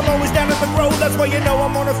no, I'm always down at the road. That's why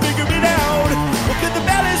I'm gonna figure it out. Well, could the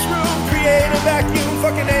ballast room create a vacuum?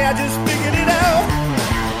 Fucking A, I just figured it out.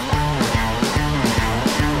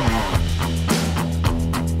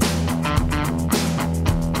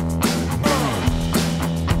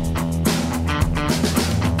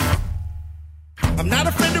 I'm not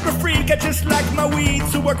a friend or a freak, I just like my weed,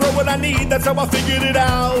 so I grow what I need, that's how I figured it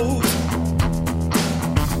out.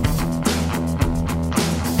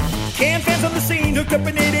 Can fans on the scene, hooked up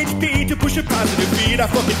an 8 HP to push a positive feed, I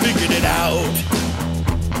fucking figured it out.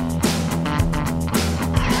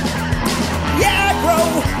 Yeah, I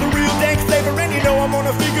grow the real dank flavor, and I'm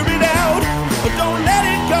gonna figure it out. But don't let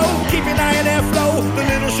it go, keep an eye on airflow, the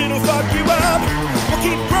little shit'll fuck you up. We'll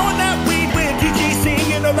keep growing that weed with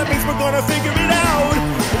TGC, that means we're gonna figure it out.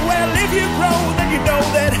 Well, if you grow, then you know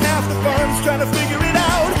that half the fun's trying to figure it out.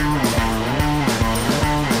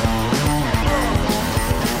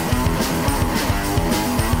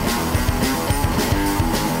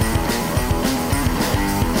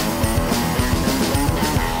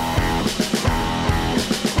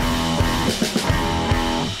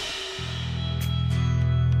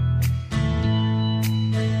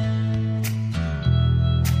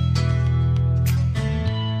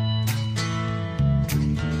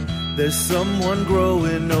 There's someone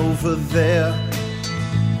growing over there,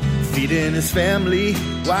 feeding his family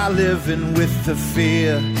while living with the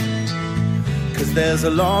fear. 'Cause there's a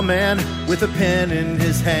lawman with a pen in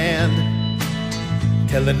his hand,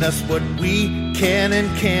 telling us what we can and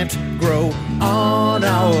can't grow on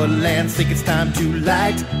our land. Think it's time to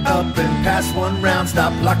light up and pass one round.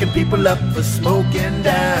 Stop locking people up for smoking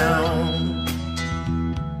down.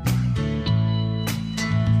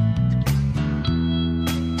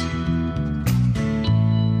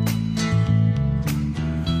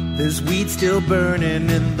 There's weed still burning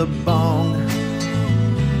in the bong.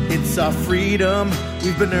 It's our freedom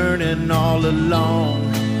we've been earning all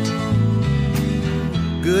along.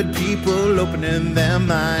 Good people opening their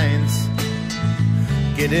minds,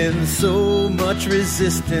 getting so much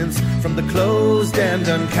resistance from the closed and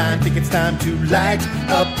unkind. Think it's time to light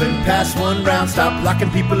up and pass one round. Stop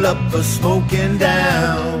locking people up for smoking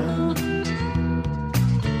down.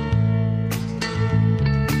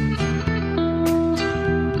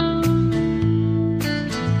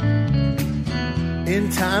 In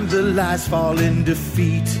time the lies fall in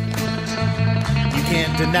defeat. You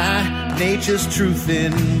can't deny nature's truth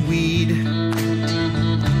in weed.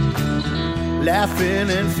 Laughing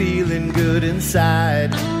and feeling good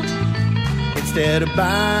inside, instead of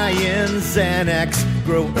buying Xanax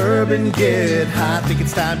grow urban, get high. Think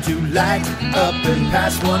it's time to light up and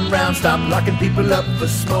pass one round. Stop locking people up for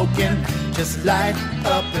smoking. Just light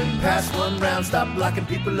up and pass one round. Stop locking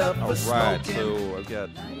people up for smoking. All right, so I've got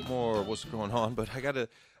more what's going on, but I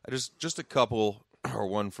just a couple, or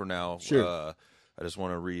one for now. Sure. I just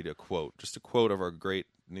want to read a quote. Just a quote of our great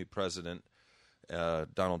new president,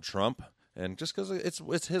 Donald Trump. And just because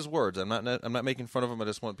it's his words, I'm not making fun of him. I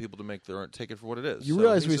just want people to take it for what it is. You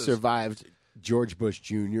realize we survived George Bush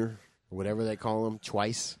Jr., or whatever they call him,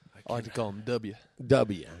 twice? I like to call him W.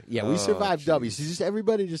 W. Yeah, we survived W. So just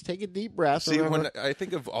everybody just take a deep breath. See, when I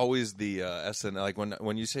think of always the SNL, like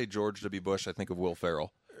when you say George W. Bush, I think of Will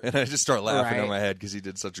Ferrell. And I just start laughing in my head because he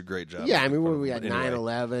did such a great job. Yeah, I mean, we had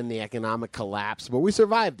 9/11, the economic collapse, but we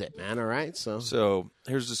survived it, man, all right? So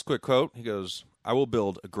here's this quick quote. He goes, "I will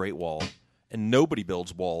build a great wall, and nobody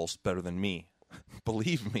builds walls better than me.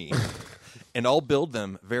 Believe me. And I'll build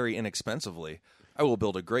them very inexpensively. I will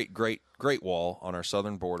build a great, great, great wall on our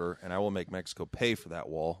southern border, and I will make Mexico pay for that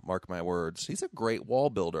wall. Mark my words." He's a great wall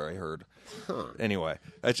builder, I heard. Anyway,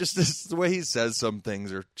 it's the way he says some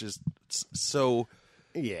things are just so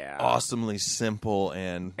awesomely simple.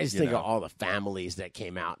 And I just think of all the families that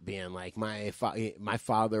came out being like, my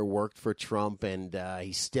father worked for Trump, and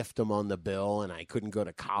he stiffed him on the bill, and I couldn't go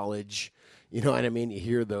to college. You know what I mean? You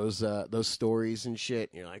hear those stories and shit,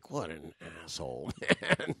 and you're like, what an asshole,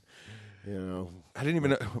 man. You know, I didn't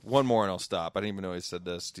even know. One more and I'll stop. I didn't even know he said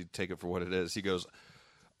this. To take it for what it is. He goes,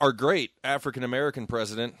 "Our great African-American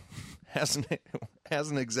president hasn't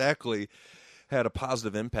exactly had a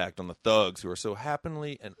positive impact on the thugs who are so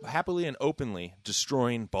happily and openly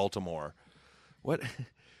destroying Baltimore." What?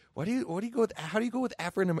 How do you go with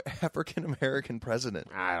African-American president?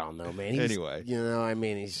 I don't know, man. Anyway. You know, I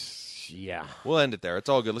mean, yeah. We'll end it there. It's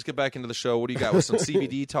all good. Let's get back into the show. What do you got with some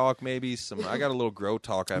CBD talk, maybe? I got a little grow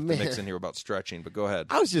talk I have to mix in here about stretching, but go ahead.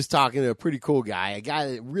 I was just talking to a pretty cool guy,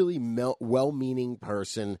 a really well-meaning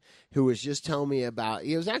person who was just telling me about,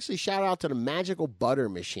 he was actually shout out to the magical butter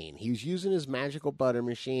machine. He was using his magical butter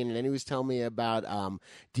machine, and then he was telling me about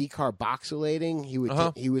decarboxylating. He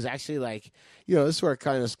was actually like, you know, this is where it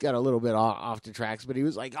kind of got a little bit off the tracks, but he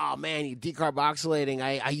was like, oh man, you decarboxylating,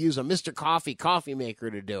 I use a Mr. Coffee maker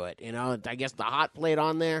to do it. You know, I guess the hot plate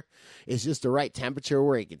on there is just the right temperature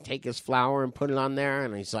where he can take his flour and put it on there.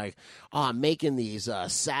 And he's like, oh, I'm making these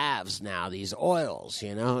salves now, these oils,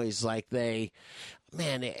 you know. He's like, he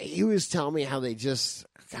was telling me how they just,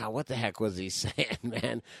 God, what the heck was he saying,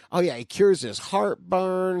 man? Oh yeah, he cures his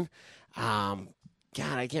heartburn.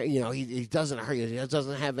 God, I can't. You know, he doesn't hurt. He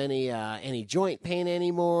doesn't have any joint pain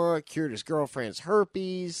anymore. Cured his girlfriend's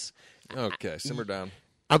herpes. Okay, simmer down.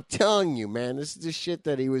 I'm telling you, man, this is the shit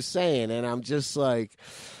that he was saying, and I'm just like,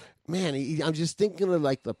 man, I'm just thinking of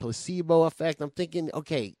like the placebo effect. I'm thinking,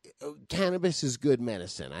 okay, cannabis is good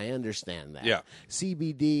medicine. I understand that. Yeah.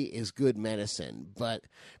 CBD is good medicine, but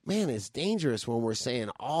man, it's dangerous when we're saying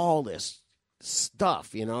all this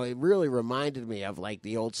stuff. You know, it really reminded me of like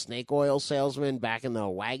the old snake oil salesman back in the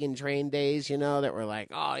wagon train days, you know, that were like,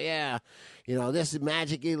 oh yeah, you know, this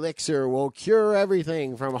magic elixir will cure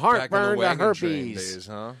everything from heartburn to herpes. Days,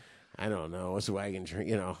 huh? I don't know. It's wagon train.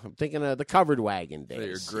 You know, I'm thinking of the covered wagon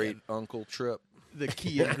days. Your great uncle Trip. The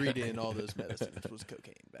key ingredient in all those medicines was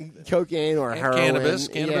cocaine back then. Cocaine or heroin.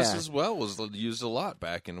 Cannabis as well was used a lot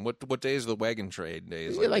back in what days of the wagon trade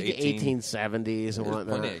days? Like the 1870s and whatnot.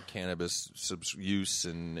 Plenty of cannabis use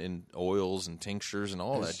in oils and tinctures and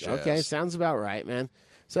all that jazz. Okay, sounds about right, man.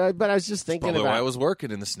 So, but I was just thinking Probably about why I was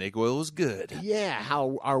working and the snake oil was good. Yeah,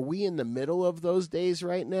 how are we in the middle of those days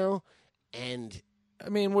right now? And I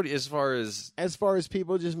mean, what as far as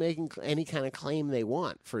people just making any kind of claim they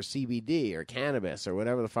want for CBD or cannabis or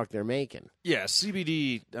whatever the fuck they're making. Yeah,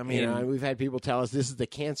 CBD. I mean, you know, we've had people tell us this is the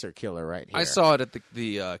cancer killer right here. I saw it at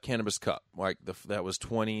the Cannabis Cup. Like that was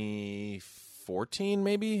 2014,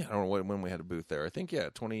 maybe. I don't know when we had a booth there. I think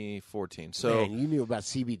 2014. So man, you knew about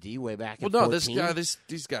CBD way back. Well, no, 14?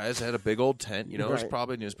 these guys had a big old tent. You know, it was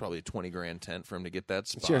probably a $20,000 tent for him to get that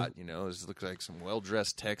spot. Sure. You know, it looked like some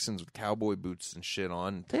well-dressed Texans with cowboy boots and shit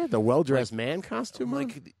on. They had the well-dressed man costume.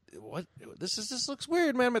 Like, what? This looks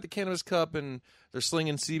weird, man. I'm at the Cannabis Cup and they're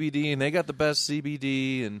slinging CBD and they got the best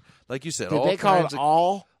CBD and like you said,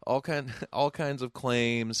 all kinds of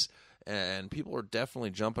claims. And people are definitely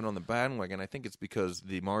jumping on the bandwagon. I think it's because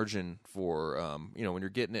the margin for, when you're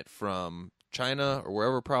getting it from China or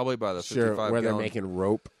wherever, probably by the 55 where they're making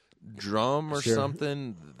rope drum or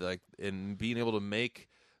something, like, and being able to make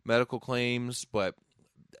medical claims. But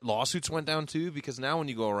lawsuits went down too because now when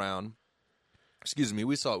you go around, excuse me,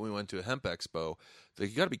 we saw it when we went to a hemp expo. Like,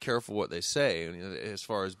 you got to be careful what they say, as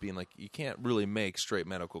far as being like, you can't really make straight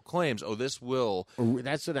medical claims. Oh, this will.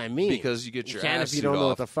 That's what I mean. Because you get your ass if you don't know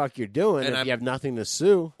what the fuck you're doing, and if you have nothing to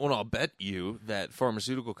sue. Well, I'll bet you that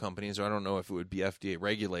pharmaceutical companies, or I don't know if it would be FDA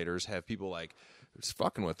regulators, have people like just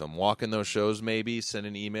fucking with them, walking those shows, maybe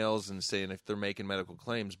sending emails and saying if they're making medical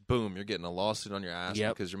claims, boom, you're getting a lawsuit on your ass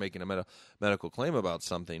because you're making a medical claim about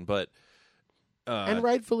something. But and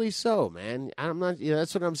rightfully so, man. I'm not.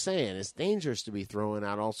 That's what I'm saying. It's dangerous to be throwing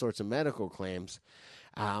out all sorts of medical claims.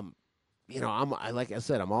 Like I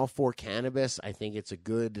said, I'm all for cannabis. I think it's a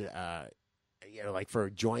good, like for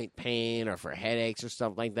joint pain or for headaches or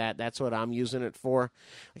stuff like that. That's what I'm using it for.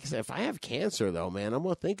 Like I said, if I have cancer, though, man, I'm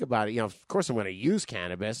gonna think about it. Of course, I'm gonna use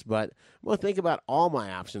cannabis, but I'm gonna think about all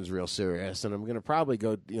my options real serious, and I'm gonna probably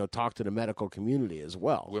go, talk to the medical community as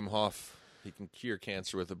well. Wim Hof. He can cure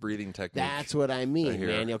cancer with a breathing technique. That's what I mean,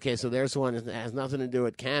 man. Okay, so there's one that has nothing to do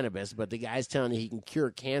with cannabis, but the guy's telling you he can cure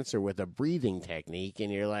cancer with a breathing technique,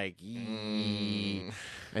 and you're like,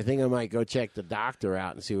 I think I might go check the doctor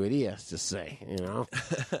out and see what he has to say,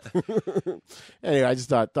 Anyway, I just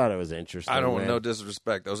thought it was interesting. I don't want no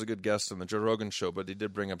disrespect. That was a good guest on the Joe Rogan show, but he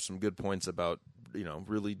did bring up some good points about,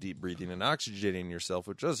 really deep breathing and oxygenating yourself,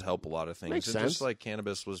 which does help a lot of things. Makes and sense. Just like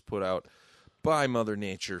cannabis was put out by Mother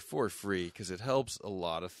Nature for free, because it helps a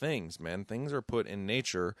lot of things, man. Things are put in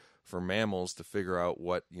nature for mammals to figure out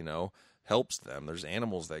what, helps them. There's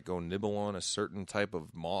animals that go nibble on a certain type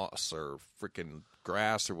of moss or freaking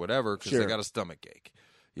grass or whatever because they got a stomach ache.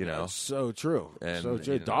 That's so true. And, so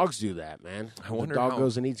true. Dogs do that, man. I wonder the dog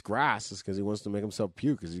goes and eats grass is because he wants to make himself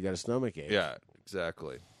puke because he's got a stomach ache. Yeah,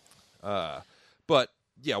 exactly. But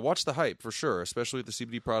yeah, watch the hype for sure, especially with the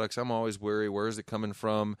CBD products. I'm always wary. Where is it coming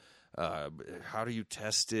from? How do you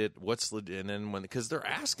test it? And then because they're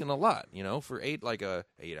asking a lot, for 8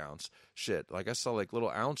 ounce shit. Like I saw little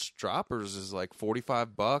ounce droppers is like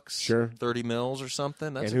 $45, sure, 30 mils or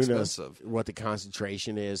something. That's and who expensive. Knows what the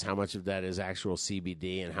concentration is? How much of that is actual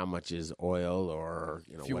CBD, and how much is oil or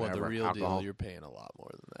if you whatever, want the real alcohol? deal, you're paying a lot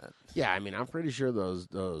more than that. Yeah, I mean, I'm pretty sure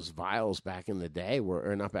those vials back in the day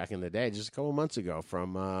or not back in the day, just a couple months ago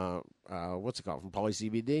from what's it called, from Poly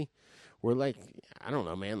CBD. We're like, I don't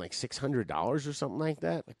know, man, like $600 or something like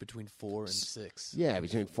that. Like between $400 and $600. Yeah,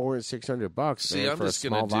 between $400 and $600. See, man, I'm for just a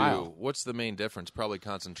small vial. What's the main difference? Probably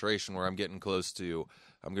concentration. Where I'm getting close to,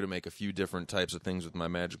 I'm going to make a few different types of things with my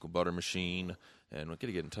magical butter machine, and we're going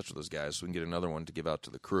to get in touch with those guys so we can get another one to give out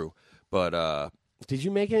to the crew. But did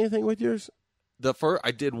you make anything with yours?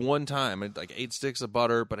 I did one time. I had like 8 sticks of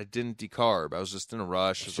butter, but I didn't decarb. I was just in a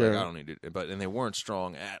rush. Sure. I don't need it, and they weren't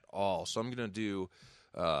strong at all. So I'm going to do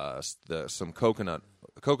some coconut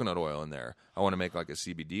oil in there. I want to make like a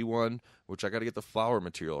CBD one, which I got to get the flower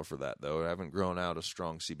material for that though. I haven't grown out a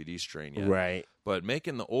strong CBD strain yet. Right. But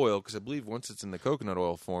making the oil, because I believe once it's in the coconut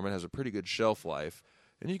oil form, it has a pretty good shelf life,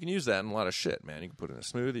 and you can use that in a lot of shit, man. You can put it in a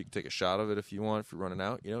smoothie. You can take a shot of it if you want. If you're running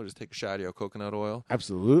out, just take a shot of your coconut oil.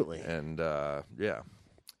 Absolutely. And yeah.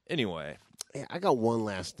 Anyway. Hey, I got one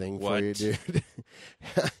last thing for What? you, dude.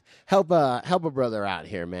 help a brother out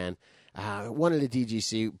here, man. One of the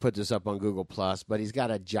DGC put this up on Google Plus, but he's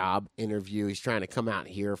got a job interview. He's trying to come out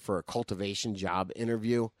here for a cultivation job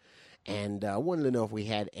interview, and wanted to know if we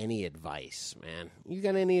had any advice, man. You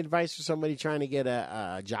got any advice for somebody trying to get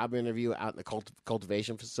a job interview out in the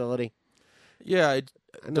cultivation facility? Yeah,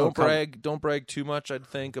 don't brag too much. I'd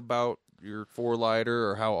think about your 4-lighter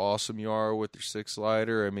or how awesome you are with your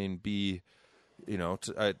 6-lighter. I mean,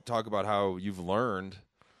 talk about how you've learned.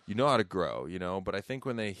 You know how to grow, but I think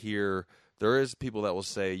when they hear, there is people that will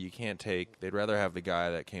say they'd rather have the guy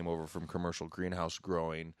that came over from commercial greenhouse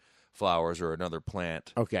growing flowers or another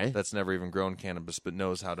plant that's never even grown cannabis but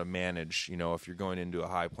knows how to manage, if you're going into a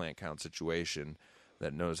high plant count situation,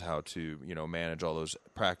 that knows how to, manage all those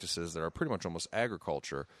practices that are pretty much almost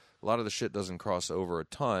agriculture. A lot of the shit doesn't cross over a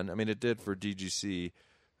ton. I mean, it did for DGC,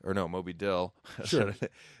 or no, Moby Dill. Sure.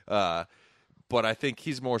 But I think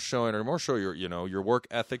he's more show your work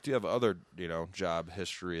ethic. Do you have other, job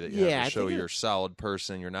history that you have to show you're a solid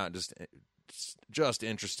person? You're not just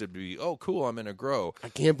interested to be, oh, cool, I'm in a grow. I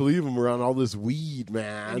can't believe I'm around all this weed,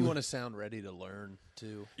 man. And you want to sound ready to learn,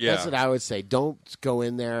 too. Yeah. That's what I would say. Don't go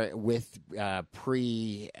in there with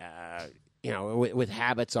with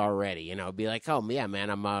habits already, be like, oh, yeah, man,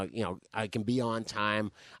 I'm, I can be on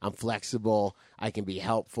time. I'm flexible. I can be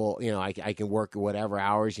helpful. I can work whatever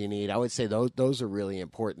hours you need. I would say those are really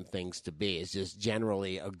important things to be. It's just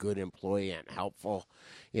generally a good employee and helpful,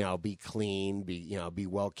 be clean, be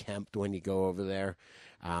well kempt when you go over there.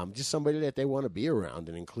 just somebody that they want to be around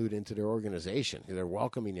and include into their organization. They're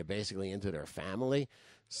welcoming you basically into their family.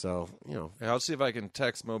 So, Yeah, I'll see if I can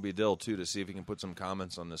text Moby Dill, too, to see if he can put some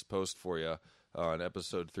comments on this post for you on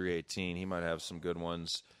episode 318. He might have some good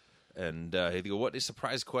ones. And he'd go, what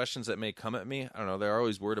surprise questions that may come at me? I don't know. They're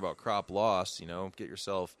always worried about crop loss. Get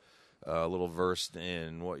yourself a little versed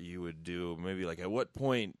in what you would do. Maybe like at what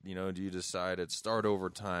point, do you decide at start over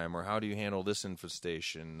time, or how do you handle this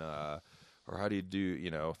infestation, or how do you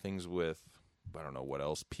do, things with, I don't know what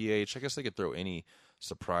else, pH. I guess they could throw any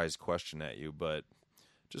surprise question at you, but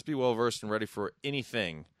just be well versed and ready for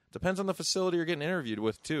anything. Depends on the facility you're getting interviewed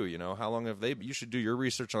with too. How long have they? You should do your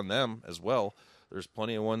research on them as well. There's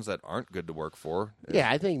plenty of ones that aren't good to work for.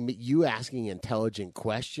 Yeah, I think you asking intelligent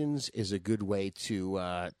questions is a good way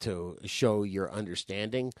to show your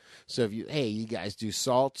understanding. So if you guys do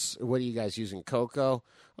salts, what are you guys using? Cocoa?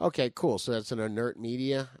 Okay, cool. So that's an inert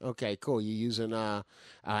media. Okay, cool. You using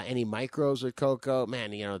any microbes with cocoa?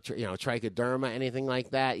 Man, trichoderma, anything like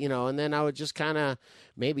that? And then I would just kind of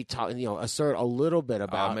maybe talk, assert a little bit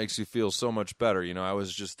about. It makes you feel so much better. I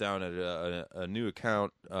was just down at a new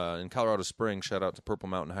account in Colorado Springs. Shout out to Purple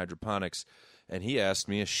Mountain Hydroponics. And he asked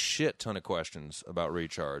me a shit ton of questions about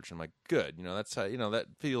recharge. I'm like, good. That's how, that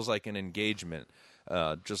feels like an engagement.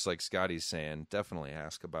 Just like Scotty's saying, definitely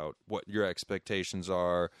ask about what your expectations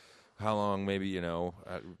are, how long, maybe,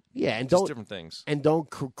 and just different things. And don't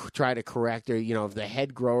try to correct or, if the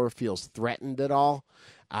head grower feels threatened at all,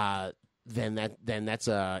 then that's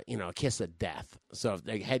a kiss of death. So if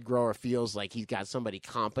the head grower feels like he's got somebody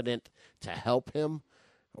competent to help him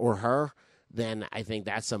or her, then I think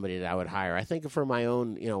that's somebody that I would hire. I think for my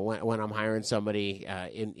own, when I'm hiring somebody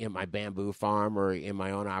in my bamboo farm or in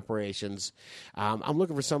my own operations, I'm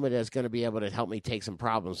looking for somebody that's going to be able to help me take some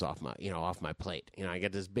problems off my plate. I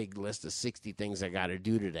got this big list of 60 things I got to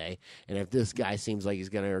do today, and if this guy seems like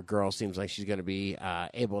or girl seems like she's going to be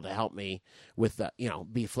able to help me with the,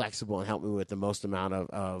 be flexible and help me with the most amount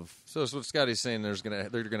of. So what Scotty's saying, they're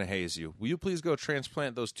going to haze you. Will you please go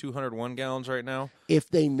transplant those 201 gallons right now? If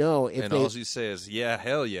they know, all you say is, yeah,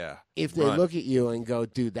 hell yeah. If they look at you and go,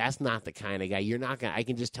 dude, that's not the kind of guy, you're not going to, I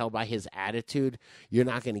can just tell by his attitude, you're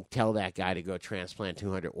not going to tell that guy to go transplant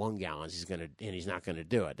 201 gallons. He's not going to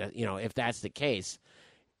do it. If that's the case,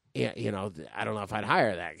 I don't know if I'd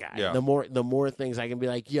hire that guy. Yeah. The more things I can be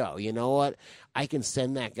like, yo, you know what? I can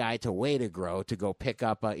send that guy to Way to Grow to go pick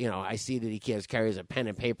up, I see that he carries a pen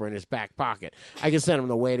and paper in his back pocket. I can send him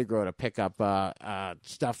to Way to Grow to pick up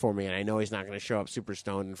stuff for me, and I know he's not going to show up super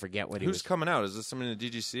stoned and forget what he was. Who's coming out? Is this something in the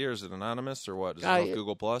DGC, or is it anonymous, or what? Is it on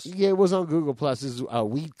Google Plus? Yeah, it was on Google Plus. This is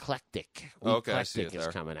Weedclectic. Okay, I see it there. Is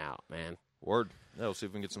coming out, man. Word. Yeah, we'll see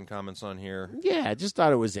if we can get some comments on here. Yeah, I just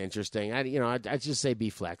thought it was interesting. I'd just say be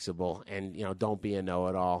flexible and, don't be a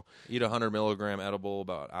know-it-all. Eat 100 milligram edible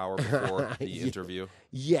about an hour before the interview.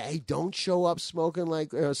 Yeah, hey, don't show up smoking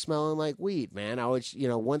smelling like weed, man.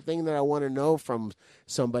 One thing that I want to know from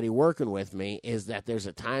somebody working with me is that there's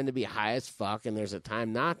a time to be high as fuck and there's a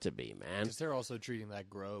time not to be, man. Because they're also treating that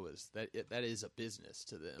grow as that is a business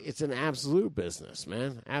to them. It's an absolute business,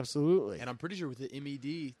 man. Absolutely. And I'm pretty sure with the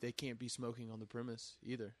MED, they can't be smoking on the premise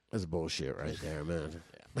either. That's bullshit right there, man.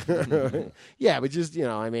 Yeah, yeah, but just,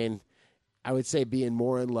 I would say being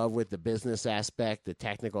more in love with the business aspect, the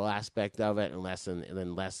technical aspect of it, and less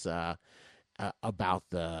about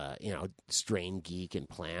the, strain geek and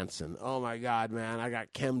plants. And, oh, my God, man, I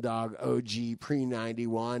got ChemDog OG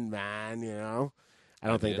pre-91, man, I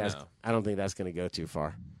don't think that's going to go too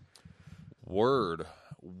far. Word.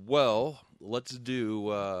 Well, let's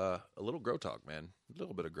do a little grow talk, man. A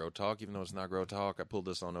little bit of grow talk, even though it's not grow talk. I pulled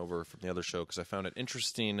this on over from the other show because I found it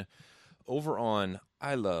interesting over on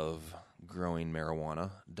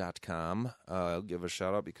ilovegrowingmarijuana.com. I'll give a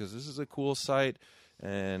shout out because this is a cool site,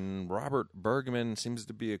 and Robert Bergman seems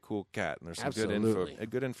to be a cool cat, and there's some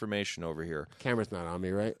good information over here. Camera's not on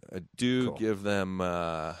me, right? I do give them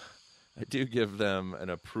an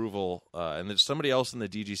approval, and there's somebody else in the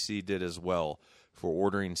DGC did as well for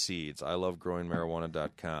ordering seeds.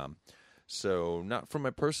 ilovegrowingmarijuana.com. So not from my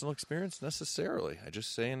personal experience necessarily. I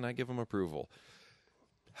just saying I give them approval.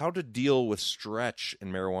 How to deal with stretch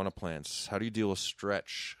in marijuana plants. How do you deal with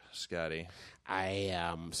stretch, Scotty?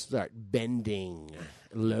 I start bending,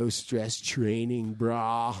 low stress training,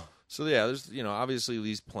 brah. So yeah, there's obviously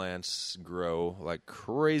these plants grow like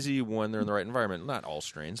crazy when they're in the right environment. Not all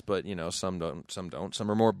strains, but some don't. Some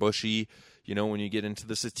are more bushy. When you get into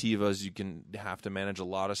the sativas, you can have to manage a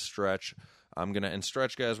lot of stretch. And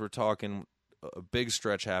stretch, guys, we're talking a big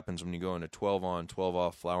stretch happens when you go into 12 on, 12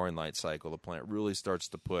 off flowering light cycle. The plant really starts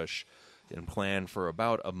to push and plan for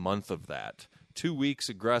about a month of that. 2 weeks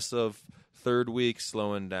aggressive, Third week,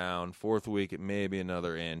 slowing down. Fourth week, it may be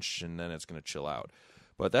another inch, and then it's going to chill out.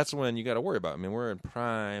 But that's when you got to worry about it. I mean, we're in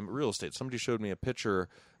prime real estate. Somebody showed me a picture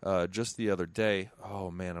just the other day.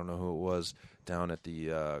 Oh, man, I don't know who it was down at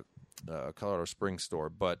the Colorado Springs store.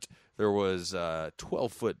 But there was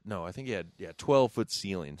 12-foot – no, I think he had 12-foot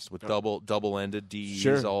ceilings with double-ended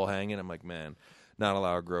DEs all hanging. I'm like, man, not a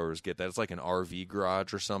lot of growers get that. It's like an RV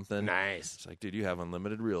garage or something. Nice. It's like, dude, you have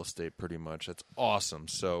unlimited real estate pretty much. That's awesome.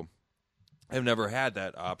 So – I've never had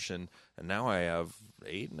that option, and now I have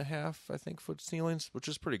 8.5, I think, foot ceilings, which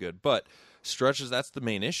is pretty good. But stretches, that's the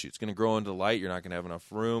main issue. It's going to grow into light. You're not going to have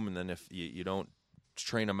enough room, and then if you don't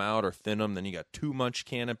train them out or thin them, then you got too much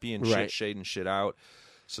canopy and shit shading shit out.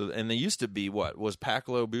 So, and they used to be what was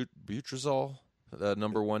paclobutrazol, the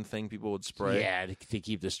number one thing people would spray. Yeah, to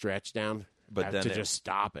keep the stretch down, but then to just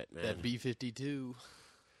stop it, man. That B52.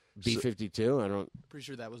 B52? I don't. Pretty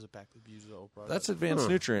sure that was a paclobutrazol product. That's advanced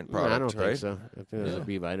nutrient product, I don't right? think so. I think it was a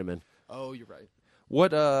B vitamin. Oh, you're right.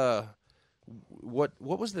 What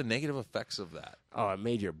was the negative effects of that? Oh, it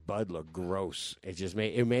made your bud look gross. It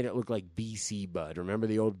made it look like BC bud. Remember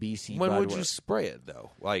the old BC bud? When would you spray it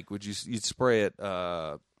though? Like, you'd spray it?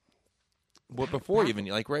 Before even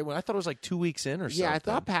like right when I thought it was like 2 weeks in or something. Yeah, I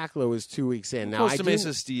thought Paclo was 2 weeks in. Now Costa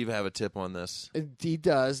Mesa Steve have a tip on this. He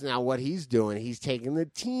does. Now what he's doing, he's taking the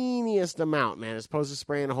teeniest amount, man. As opposed to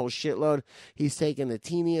spraying a whole shitload, he's taking the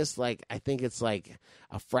teeniest, like I think it's like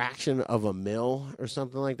a fraction of a mil or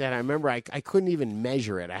something like that. I remember I couldn't even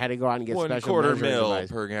measure it. I had to go out and get special 1/4 measuring mil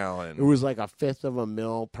device. per gallon. It was like 1/5 of a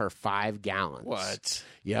mil per 5 gallons. What?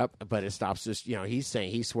 Yep. But it stops this. He's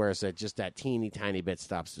saying he swears that just that teeny tiny bit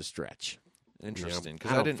stops the stretch. Interesting,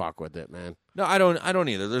 because I don't fuck with it, man. No, I don't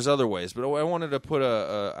either. There's other ways, but I wanted to put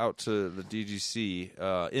out to the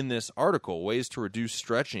DGC in this article ways to reduce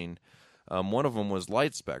stretching. One of them was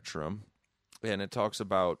light spectrum, and it talks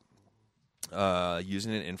about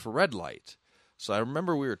using an infrared light. So I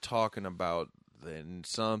remember we were talking about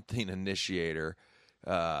something initiator,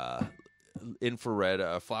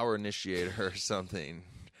 infrared flower initiator or something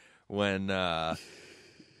when.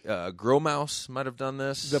 Grow Mouse might have done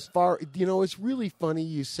this. It's really funny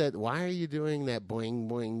you said, why are you doing that boing,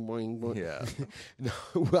 boing, boing, boing? Yeah.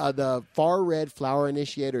 The far red flower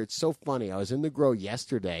initiator, it's so funny. I was in the grow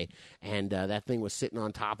yesterday, and that thing was sitting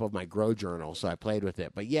on top of my grow journal, so I played with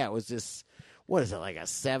it. But yeah, it was this, what is it, like a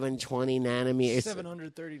 720 nanometer?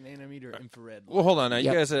 730 nanometer infrared. Well, hold on. Now,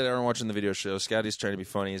 you guys that aren't watching the video show, Scotty's trying to be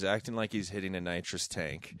funny. He's acting like he's hitting a nitrous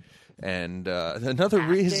tank. And another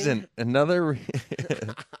reason, I've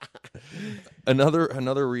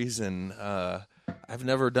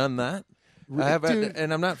never done that.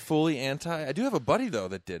 And I'm not fully anti. I do have a buddy though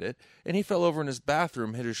that did it, and he fell over in his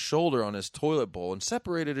bathroom, hit his shoulder on his toilet bowl, and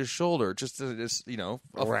separated his shoulder. Just as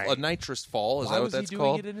a nitrous fall. Is that what that's called? Why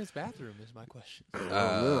was he doing it in his bathroom? Is my question.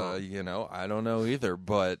 I don't know either,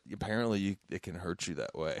 but apparently it can hurt you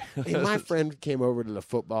that way. And my friend came over to the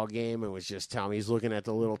football game and was just telling me he's looking at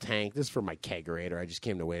the little tank. This is for my kegerator. I just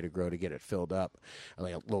came to Way to Grow to get it filled up,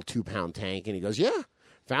 like a little 2-pound tank, and he goes, "Yeah,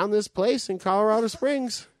 found this place in Colorado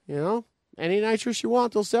Springs. Any nitrous you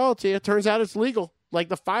want, they'll sell it to you. It turns out it's legal. Like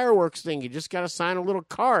the fireworks thing, you just got to sign a little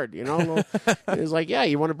card, It was like, yeah,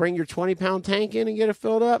 you want to bring your 20-pound tank in and get it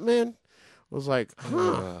filled up, man? I was like,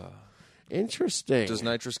 interesting. Does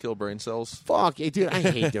nitrous kill brain cells? Fuck, dude, I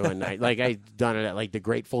hate doing that. Like, I've done it at, like, the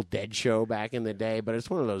Grateful Dead show back in the day, but it's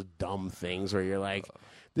one of those dumb things where you're like,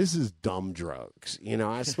 this is dumb drugs.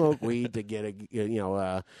 I smoke weed to get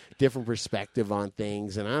a different perspective on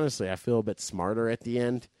things, and honestly, I feel a bit smarter at the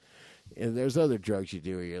end. And there's other drugs you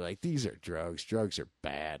do where you're like, these are drugs. Drugs are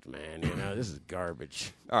bad, man. This is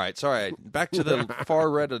garbage. All right, sorry. Back to the far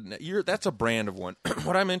red. That's a brand of one.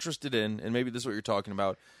 What I'm interested in, and maybe this is what you're talking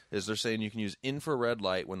about, is they're saying you can use infrared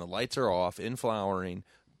light when the lights are off in flowering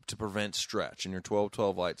to prevent stretch in your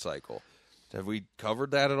 12-12 light cycle. Have we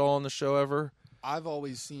covered that at all on the show ever? I've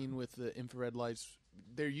always seen with the infrared lights,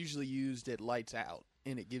 they're usually used at lights out,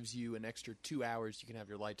 and it gives you an extra 2 hours you can have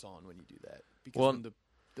your lights on when you do that. Because when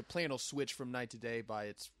the plant will switch from night to day by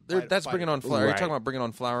its... That's bringing on flowering. Right. Are you talking about bringing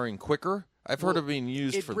on flowering quicker? I've heard of being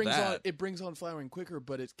used for that. It brings on flowering quicker,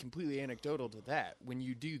 but it's completely anecdotal to that. When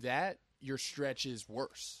you do that, your stretch is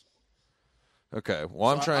worse. Okay. Well,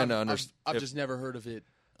 I'm trying to understand. I've just never heard of it.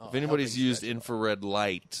 If anybody's used infrared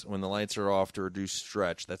light when the lights are off to reduce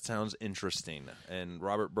stretch, that sounds interesting. And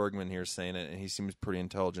Robert Bergman here is saying it, and he seems pretty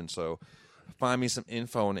intelligent. So find me some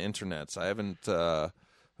info on the internet. I haven't...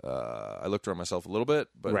 I looked around myself a little bit,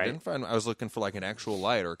 but I didn't find. I was looking for like an actual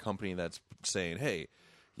light or a company that's saying, "Hey,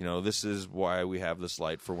 this is why we have this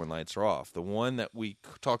light for when lights are off." The one that we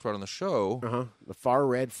talked about on the show, the far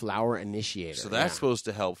red flower initiator. So that's supposed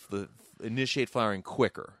to help initiate flowering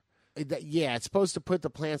quicker. Yeah, it's supposed to put the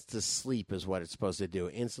plants to sleep is what it's supposed to do.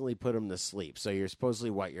 Instantly put them to sleep. So you're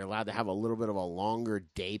supposedly you're allowed to have a little bit of a longer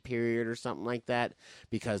day period or something like that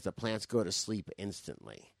because the plants go to sleep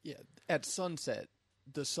instantly. Yeah, at sunset,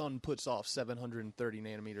 the sun puts off 730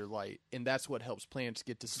 nanometer light, and that's what helps plants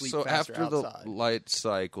get to sleep so faster after outside. the light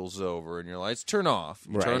cycle's over and your lights turn off,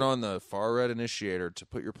 you turn on the far red initiator to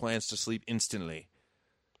put your plants to sleep instantly.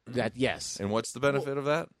 Yes. And what's the benefit of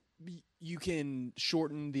that? You can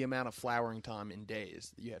shorten the amount of flowering time in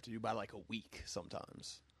days that you have to do by like a week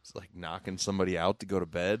sometimes. It's like knocking somebody out to go to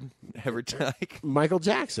bed every time. Michael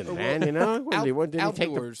Jackson, man, you know? Did he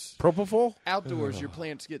take the propofol? Outdoors, your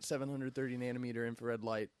plants get 730 nanometer infrared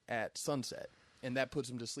light at sunset, and that puts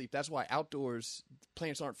them to sleep. That's why outdoors,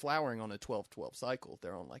 plants aren't flowering on a 12-12 cycle.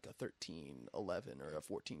 They're on like a 13-11 or a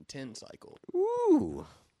 14-10 cycle. Ooh.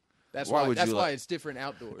 That's why it's different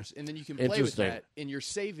outdoors. And then you can play with that, and you're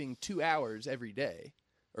saving 2 hours every day,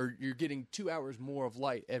 or you're getting 2 hours more of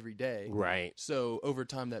light every day. Right. So over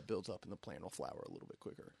time, that builds up, and the plant will flower a little bit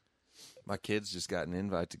quicker. My kids just got an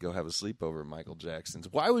invite to go have a sleepover at Michael Jackson's.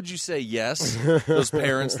 Why would you say yes? Those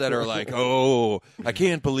parents that are like, oh, I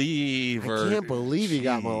can't believe. I can't believe he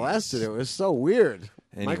got molested. It was so weird.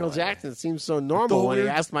 Anyway. Michael Jackson seems so normal when he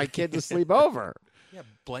asked my kid to sleep over. Yeah,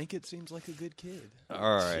 Blanket seems like a good kid.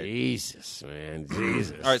 All right. Jesus, man.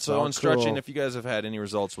 Jesus. All right, so on stretching, if you guys have had any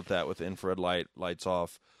results with that, with the infrared lights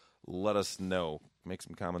off, let us know. Make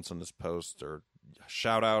some comments on this post or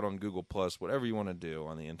shout out on Google+, whatever you want to do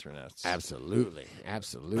on the internet. Absolutely.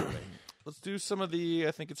 Absolutely. Let's do some of the,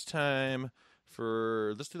 I think it's time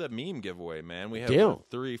for, let's do that meme giveaway, man. We have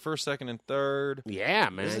first, second, and third. Yeah,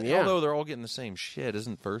 man, Although they're all getting the same shit,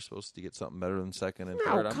 isn't first supposed to get something better than second and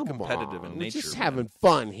third? I'm competitive in nature. We're just having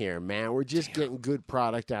fun here, man. We're just getting good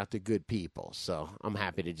product out to good people. So I'm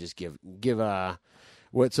happy to just give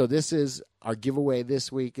so this is our giveaway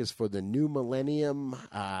this week is for the New Millennium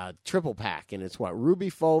triple pack, and it's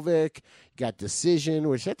Ruby Fulvic, you got Decision,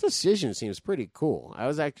 which that Decision seems pretty cool. I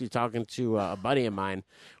was actually talking to a buddy of mine,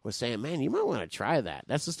 was saying, man, you might want to try that.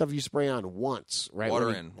 That's the stuff you spray on once, right? Water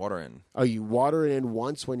in. Oh, you water it in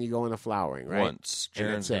once when you go into flowering, right? Once.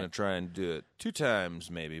 Jaren's going to try and do it 2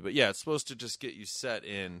 times maybe, but yeah, it's supposed to just get you set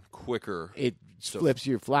in quicker. It flips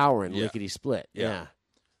your flowering lickety split. Yeah.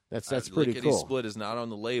 That's pretty cool. Split is not on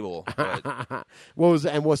the label. But what's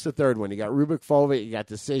the third one? You got Rubik Fulvic, you got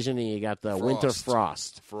Decision, and you got the Winter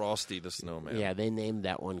Frost. Frosty the Snowman. Yeah, they named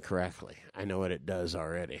that one correctly. I know what it does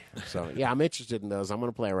already. So, yeah, I'm interested in those. I'm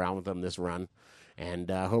going to play around with them this run.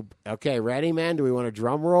 And hope. Okay, ready, man? Do we want a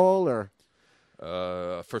drum roll or?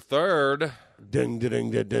 For third. Dun,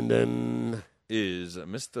 dun, dun, dun, dun. Is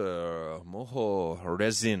Mr. Moho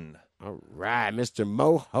Resin. All right, Mr.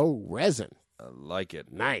 Moho Resin. I like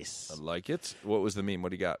it. Nice. I like it. What was the meme? What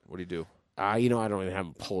do you got? What do you do? I don't even have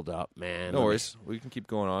them pulled up, man. No worries. We can keep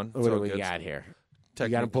going on. What do we got here? You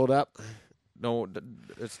got them pulled up? No,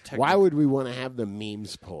 it's technical. Why would we want to have the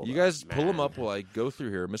memes pulled You guys pull them up while I go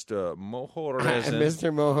through here. Mr. Moho Resin.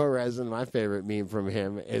 Mr. Moho Resin, my favorite meme from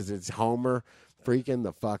him is it's Homer freaking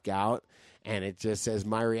the fuck out. And it just says,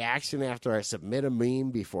 my reaction after I submit a meme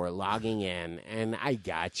before logging in. And I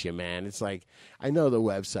got you, man. It's like, I know the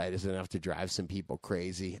website is enough to drive some people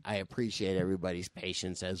crazy. I appreciate everybody's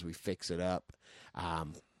patience as we fix it up.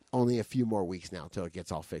 Only a few more weeks now until it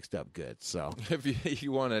gets all fixed up good. So, if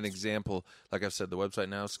you want an example, like I've said, the website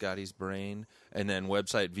now, Scotty's Brain, and then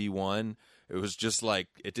website V1, it was just like,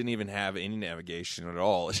 it didn't even have any navigation at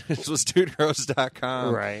all. It was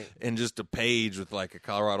dudegrows.com. Right. And just a page with like a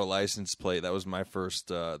Colorado license plate. That was my first,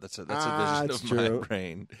 that's a vision of my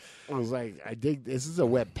brain. I was like, I dig, this is a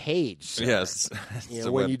web page. Sir. Yes.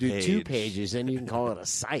 When you do 2 pages, then you can call it a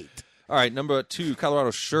site. All right, number 2,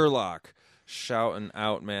 Colorado Sherlock. Shouting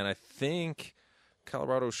out, man. I think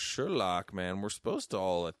Colorado Sherlock, man, we're supposed to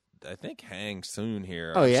all, I think, hang soon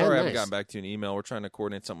here. Oh, yeah, I'm sorry nice. I haven't gotten back to you an email. We're trying to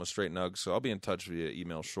coordinate something with Straight Nugs, so I'll be in touch via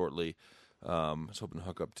email shortly. I was hoping to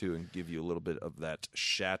hook up, too, and give you a little bit of that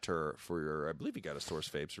shatter for your, I believe you got a Source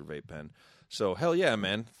Vapes or Vape Pen. So, hell yeah,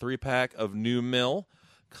 man. 3-pack of New Mill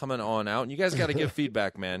coming on out. And you guys got to give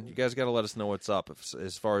feedback, man. You guys got to let us know what's up.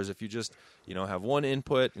 As far as if you just, have one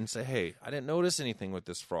input and say, hey, I didn't notice anything with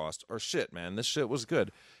this frost. Or shit, man, this shit was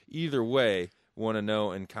good. Either way, want to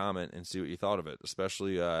know and comment and see what you thought of it,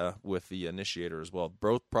 especially with the initiator as well.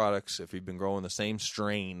 Both products, if you've been growing the same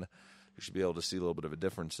strain, you should be able to see a little bit of a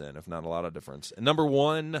difference in, if not a lot of difference. And number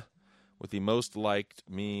 1 with the most liked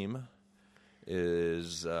meme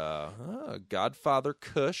is Godfather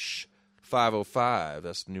Kush 505.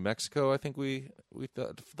 That's New Mexico, I think we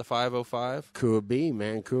thought, the 505. Could be,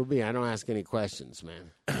 man. Could be. I don't ask any questions,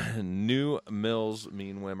 man. New Mills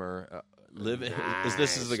Mean Wimmer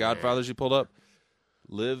Is the Godfathers you pulled up?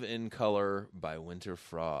 Live in Color by Winter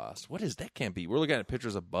Frost. What is that? Can't be. We're looking at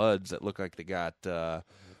pictures of buds that look like they got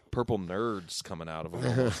purple nerds coming out of them.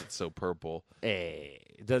 Almost. It's so purple. Hey,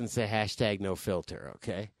 it doesn't say hashtag no filter,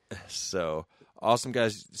 okay? So awesome,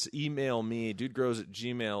 guys. Just email me,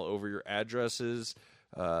 dudegrows@gmail, over your addresses.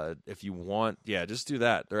 If you want, just do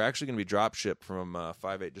that. They're actually going to be drop shipped from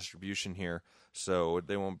 5/8 distribution here, so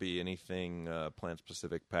they won't be anything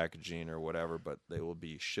plant-specific packaging or whatever, but they will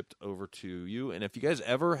be shipped over to you. And if you guys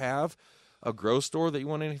ever have a grow store that you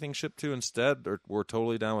want anything shipped to instead, we're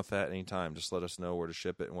totally down with that anytime. Just let us know where to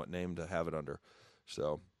ship it and what name to have it under.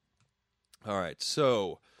 So, all right.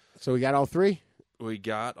 So we got all three? We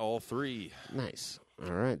got all three. Nice.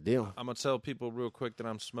 All right, deal. I'm going to tell people real quick that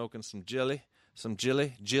I'm smoking some Jilly. Some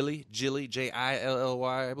Jilly, Jilly,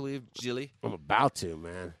 I believe, Jilly. I'm about to,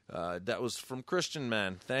 man. That was from Christian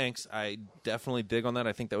Man. Thanks. I definitely dig on that.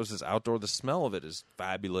 I think that was his outdoor. The smell of it is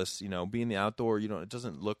fabulous. You know, being the outdoor, it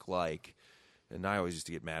doesn't look like, and I always used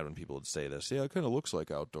to get mad when people would say this. Yeah, it kind of looks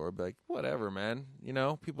like outdoor. I'd be like, whatever, man.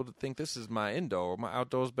 People think this is my indoor. My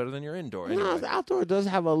outdoor is better than your indoor. Anyway. No, the outdoor does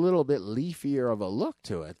have a little bit leafier of a look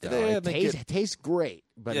to it, though. Yeah, it tastes great,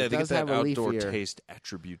 but it does have a outdoor leafier taste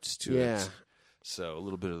attributes to it. So a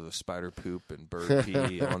little bit of the spider poop and bird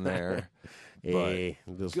pee on there. But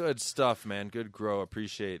good stuff, man. Good grow.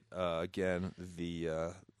 Appreciate, again,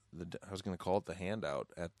 I was going to call it the handout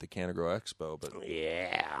at the Canna Grow Expo. But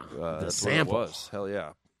the that's sample. what it was. Hell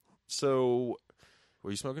yeah. So were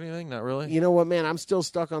you smoking anything? Not really? You know what, man? I'm still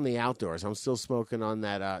stuck on the outdoors. I'm still smoking on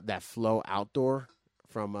that Flow Outdoor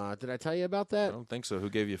from, did I tell you about that? I don't think so. Who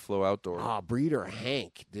gave you Flow Outdoor? Oh, breeder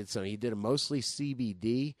Hank did some. He did mostly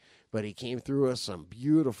CBD, but he came through with some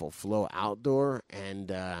beautiful Flow Outdoor and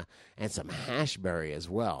some hashberry as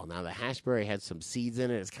well. Now, the hashberry had some seeds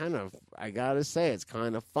in it. It's kind of, I got to say, it's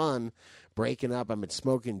kind of fun breaking up. I've been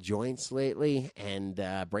smoking joints lately and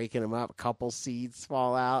breaking them up. A couple seeds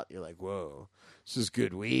fall out. You're like, whoa, this is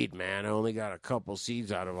good weed, man. I only got a couple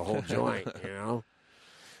seeds out of a whole joint,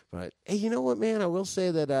 But, hey, you know what, man? I will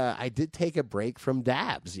say that I did take a break from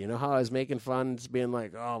dabs. You know how I was making fun, just being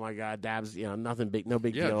like, oh, my God, dabs, nothing big, no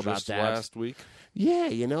big deal about dabs. Last week. Yeah,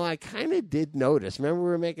 I kind of did notice. Remember we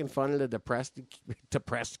were making fun of the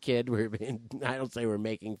depressed kid? I don't say we're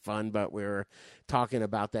making fun, but we were talking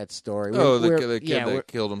about that story. The kid that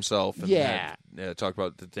killed himself. And talked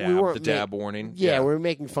about the dab warning. Yeah, we were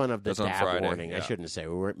making fun of the That's dab warning. I shouldn't say.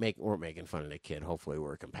 We weren't making fun of the kid. Hopefully we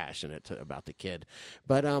were compassionate about the kid.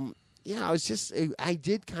 But, I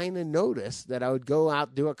did kind of notice that I would go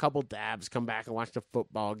out, do a couple dabs, come back and watch the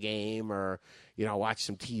football game or, watch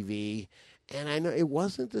some TV. And I know it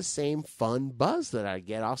wasn't the same fun buzz that I'd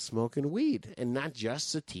get off smoking weed. And not just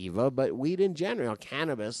sativa, but weed in general,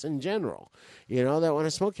 cannabis in general. That when I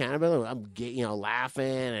smoke cannabis, I'm laughing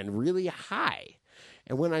and really high.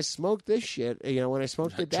 And when I smoked this shit, when I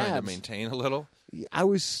smoked the dabs. Trying to maintain a little? I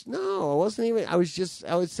wasn't even. I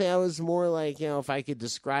would say I was more like, if I could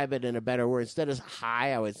describe it in a better word, instead of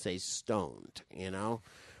high, I would say stoned,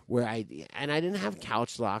 where I didn't have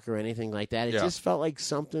couch lock or anything like that. It just felt like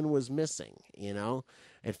something was missing,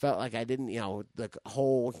 It felt like I didn't, the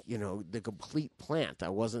whole, the complete plant. I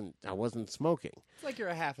wasn't smoking. It's like you're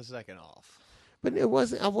a half a second off. But I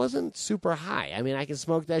wasn't super high. I mean, I can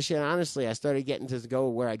smoke that shit. Honestly, I started getting to go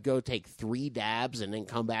where I'd go take 3 dabs and then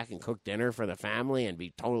come back and cook dinner for the family and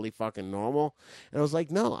be totally fucking normal. And I was like,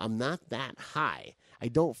 no, I'm not that high. I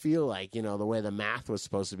don't feel like, the way the math was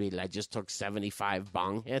supposed to be that I just took 75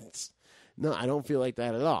 bong hits. No, I don't feel like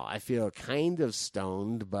that at all. I feel kind of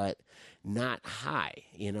stoned, but not high,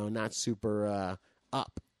 not super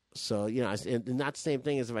up. So, it's not the same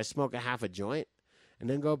thing as if I smoke a half a joint. And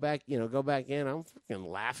then go back in. I'm fucking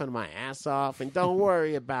laughing my ass off, and don't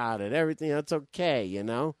worry about it. Everything, it's okay,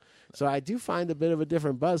 So I do find a bit of a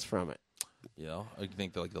different buzz from it. Yeah, I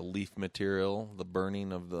think the leaf material, the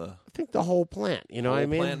burning of the. I think the whole plant. You know what I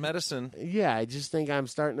mean? Plant medicine. Yeah, I just think I'm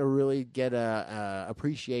starting to really get a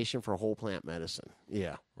appreciation for whole plant medicine.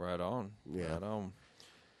 Yeah. Right on. Yeah. Right on.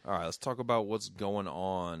 All right, let's talk about what's going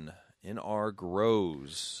on in our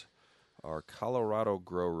grows. Our Colorado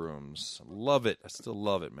grow rooms. Love it. I still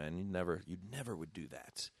love it, man. You never would do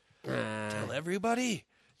that. Tell everybody.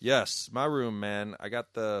 Yes, my room, man. I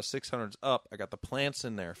got the 600s up. I got the plants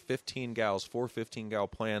in there. 15 gals, 4 15-gal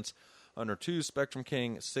plants under 2 Spectrum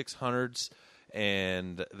King 600s,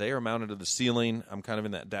 and they are mounted to the ceiling. I'm kind of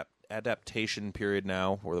in that adaptation period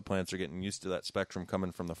now where the plants are getting used to that spectrum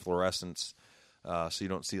coming from the fluorescence. So you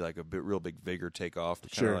don't see like a real big vigor take off. They're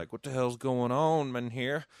kind of like, what the hell's going on, man,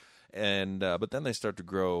 here? And but then they start to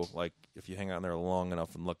grow. Like if you hang out in there long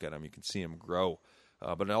enough and look at them, you can see them grow.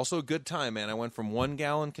 But also a good time, man. I went from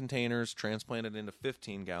 1-gallon containers, transplanted into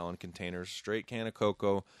 15-gallon containers, straight can of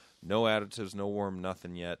cocoa, no additives, no worm,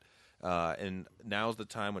 nothing yet. And now's the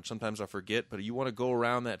time, which sometimes I forget, but you want to go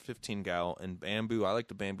around that 15-gallon and bamboo. I like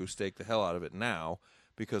to bamboo stake the hell out of it now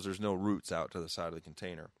because there's no roots out to the side of the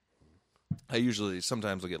container.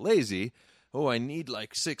 Sometimes I'll get lazy. Oh, I need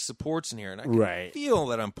like 6 supports in here, and I can feel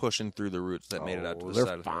that I'm pushing through the roots that made it out to the side.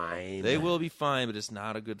 They're fine. They will be fine, but it's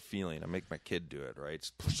not a good feeling. I make my kid do it, right?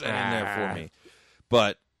 Just push that in there for me.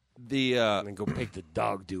 But and then go pick the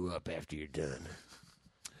dog do up after you're done.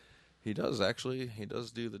 He does, actually. He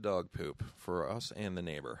does do the dog poop for us and the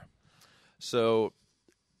neighbor. So,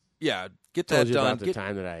 yeah, get that done. About the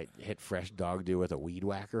time that I hit fresh dog do with a weed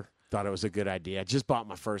whacker. Thought it was a good idea. I just bought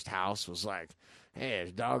my first house. Was like, hey,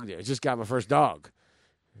 it's dog do. I just got my first dog.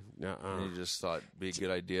 You just thought it'd be a good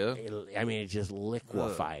idea? It just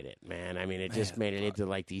liquefied it, man. It just made it into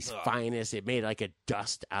like these finest. It made like a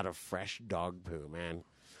dust out of fresh dog poo, man.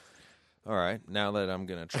 All right, now that I'm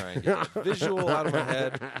going to try and get the visual out of my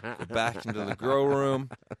head, go back into the grow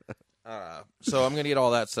room. So I'm going to get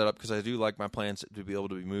all that set up because I do like my plants to be able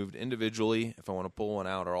to be moved individually if I want to pull one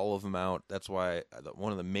out or all of them out. That's why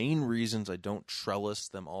one of the main reasons I don't trellis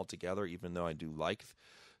them all together, even though I do like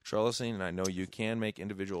trellising, and I know you can make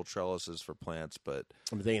individual trellises for plants, but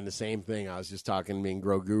I'm thinking the same thing. I was just talking, me and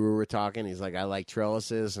Grow Guru were talking. He's like, I like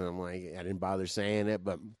trellises, and I'm like, I didn't bother saying it,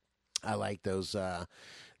 but I like those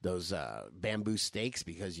bamboo stakes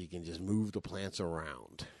because you can just move the plants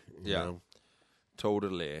around. You know?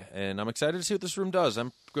 Totally. And I'm excited to see what this room does.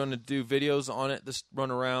 I'm going to do videos on it this run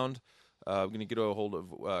around. I'm going to get a hold of,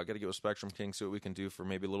 got to get with Spectrum King, see what we can do for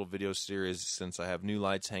maybe a little video series since I have new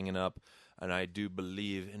lights hanging up. And I do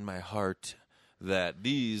believe in my heart that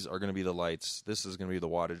these are going to be the lights. This is going to be the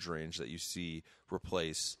wattage range that you see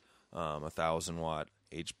replace 1,000-watt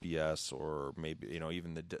HBS or maybe,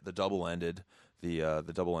 even the double-ended.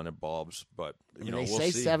 The double-ended bulbs, but they say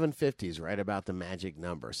 750 is right about the magic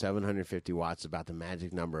number. 750 watts about the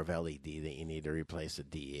magic number of LED that you need to replace a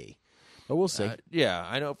DE. But we'll see.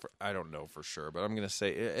 I don't know for sure, but I'm going to say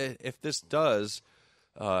if this does,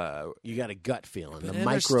 you got a gut feeling. The microbes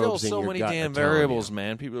there's still so many damn variables,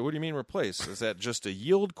 man. People, what do you mean replace? Is that just a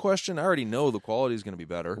yield question? I already know the quality is going to be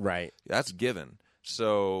better. Right. That's given.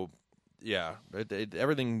 So. Yeah,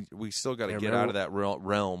 everything, we still got to get out of that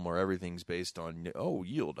realm where everything's based on,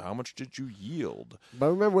 yield. How much did you yield?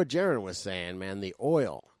 But remember what Jaron was saying, man, the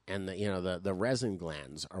oil and the resin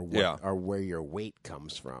glands are where your weight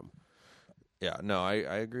comes from. Yeah, no, I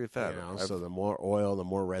agree with that. So the more oil, the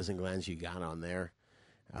more resin glands you got on there,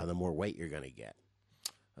 the more weight you're going to get.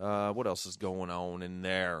 What else is going on in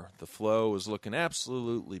there? The flow is looking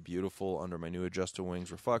absolutely beautiful under my new Adjusta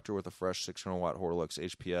Wings reflector with a fresh 600-watt Horlux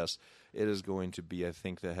HPS. It is going to be, I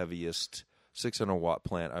think, the heaviest 600-watt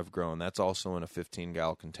plant I've grown. That's also in a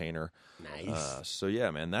 15-gallon container. Nice. So,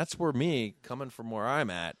 yeah, man, that's where me, coming from where I'm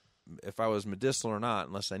at, if I was medicinal or not,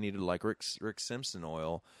 unless I needed like Rick Simpson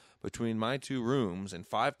oil, between my 2 rooms and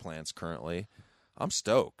 5 plants currently, I'm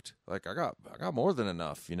stoked. Like, I got more than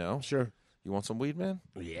enough, Sure. You want some weed, man?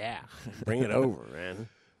 Yeah. Bring it over, man.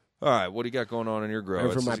 All right, what do you got going on in your grow?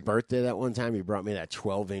 Remember for my birthday that one time, you brought me that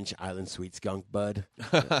 12-inch Island Sweet Skunk bud?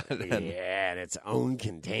 Yeah, and its own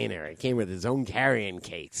container. It came with its own carrying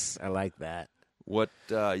case. I like that. What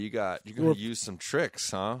you got? You're going to use some tricks,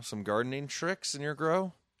 huh? Some gardening tricks in your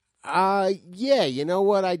grow? Yeah, you know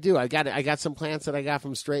what I do? I got some plants that I got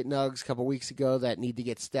from Straight Nugs a couple weeks ago that need to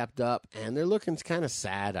get stepped up, and they're looking kind of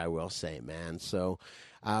sad, I will say, man. So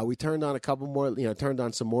we turned on a couple more, turned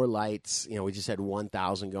on some more lights. We just had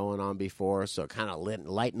 1,000 going on before, so kind of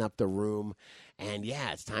lighten up the room. And,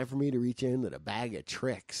 yeah, it's time for me to reach into the bag of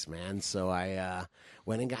tricks, man. So I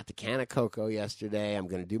went and got the can of cocoa yesterday. I'm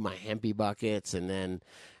going to do my hempy buckets, and then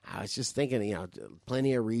I was just thinking,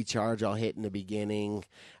 plenty of recharge I'll hit in the beginning.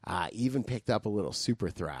 Even picked up a little Super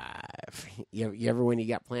Thrive. You ever, when you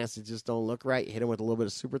got plants that just don't look right, hit them with a little bit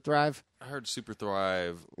of Super Thrive? I heard Super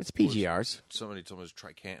Thrive. It's PGRs. Somebody told me there's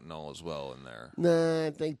tricantanol as well in there. Nah, I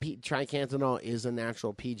think tricantanol is a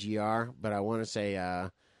natural PGR, but I want to say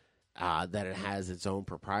that it has its own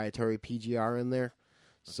proprietary PGR in there.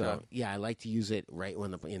 So, yeah, I like to use it right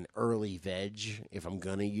when in early veg if I'm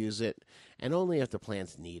going to use it, and only if the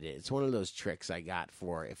plants need it. It's one of those tricks I got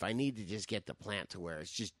for if I need to just get the plant to where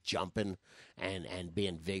it's just jumping and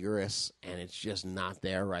being vigorous, and it's just not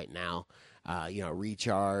there right now.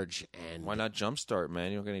 Recharge. And why not Jumpstart,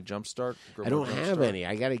 man? You don't get any Jumpstart? I don't have any.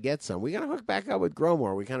 I got to get some. We got to hook back up with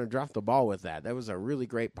Growmore. We kind of dropped the ball with that. That was a really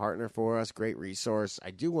great partner for us, great resource.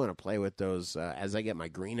 I do want to play with those as I get my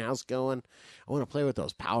greenhouse going. I want to play with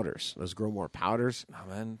those powders, those Growmore powders. Oh,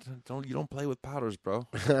 man, you don't play with powders, bro.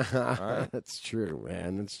 All right? That's true,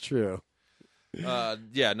 man. That's true. I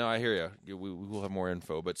hear you. We will have more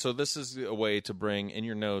info. But so this is a way to bring in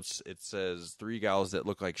your notes. It says 3 gals that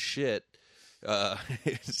look like shit. I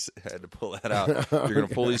had to pull that out. You're going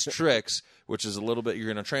to pull these tricks, which is a little bit. You're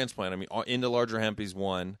going to transplant them into larger hempies.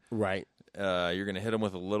 One, right? You're going to hit them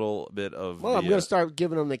with a little bit of. Well, I'm going to start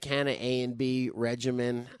giving them the Canna A and B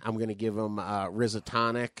regimen. I'm going to give them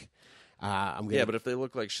Risotonic. But if they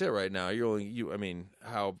look like shit right now, how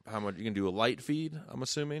much you can do a light feed? I'm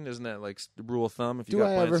assuming, isn't that like the rule of thumb? If you do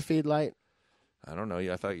I ever feed light? I don't know.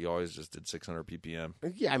 I thought you always just did 600 ppm.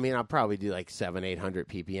 Yeah, I'll probably do like 700-800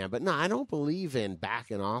 ppm. But no, I don't believe in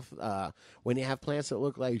backing off when you have plants that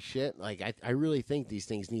look like shit. Like I really think these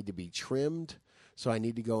things need to be trimmed. So I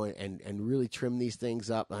need to go and really trim these things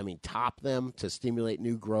up. Top them to stimulate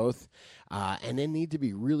new growth, and then need to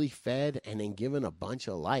be really fed and then given a bunch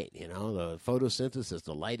of light. The photosynthesis,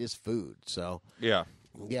 the light is food. So yeah,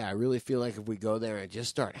 I really feel like if we go there and just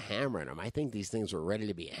start hammering them, I think these things were ready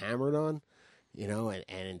to be hammered on. And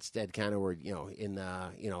instead, kind of we're in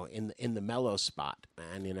the mellow spot,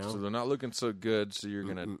 man. So they're not looking so good. So you're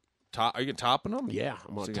gonna. Are you topping them? Yeah,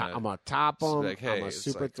 I'm gonna top them. Like, hey, I'm gonna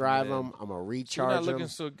super thrive them. I'm gonna recharge them. You're not looking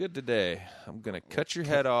so good today. I'm gonna cut your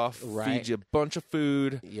head off, feed you a bunch of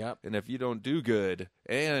food. Yep. And if you don't do good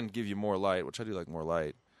and give you more light, which I do like more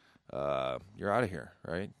light, you're out of here,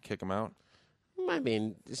 right? Kick them out.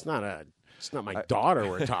 It's not my daughter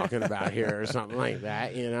we're talking about here or something like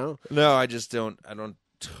that, No, I just don't. I don't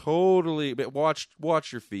totally. But watch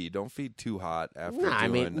your feed. Don't feed too hot after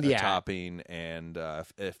doing a topping. And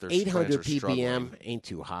if there's 800 ppm ain't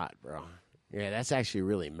too hot, bro. Yeah, that's actually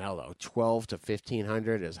really mellow. 12 to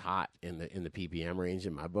 1500 is hot in the ppm range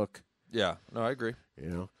in my book. Yeah, no, I agree.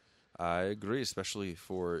 I agree, especially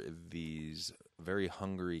for these very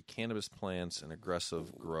hungry cannabis plants and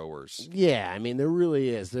aggressive growers. Yeah, there really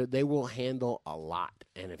is. They will handle a lot,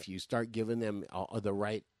 and if you start giving them the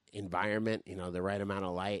right environment, the right amount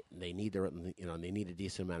of light, they need they need a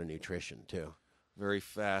decent amount of nutrition too. Very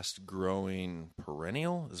fast growing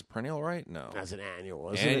perennial. Is perennial right? No, that's an annual.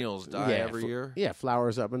 Annuals die every year. Yeah,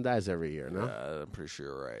 flowers up and dies every year. No, I'm pretty sure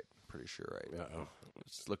you're right. Uh-oh.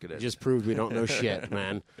 Let's look at it. Just proved we don't know shit,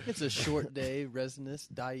 man. It's a short day, resinous,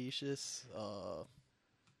 dioecious.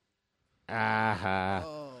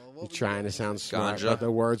 You're trying to sound smart, but the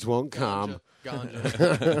words won't come.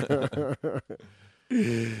 Ganja.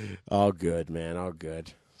 All good, man. All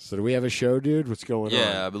good. So do we have a show, dude? What's going on?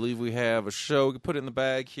 Yeah, I believe we have a show. We can put it in the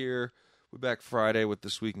bag here. We're back Friday with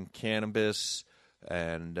This Week in Cannabis.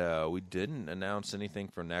 And we didn't announce anything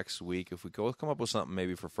for next week. If we come up with something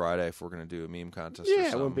maybe for Friday, if we're going to do a meme contest or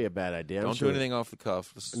something. It wouldn't be a bad idea. Don't do anything off the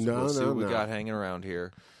cuff. Let's see what we got hanging around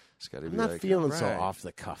here. It's gotta be I'm not feeling so off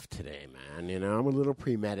the cuff today, man. I'm a little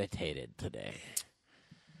premeditated today.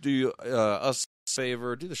 Do us a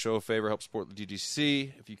favor, do the show a favor, help support the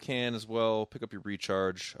DGC if you can as well. Pick up your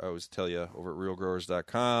recharge. I always tell you over at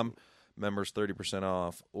realgrowers.com. Members 30%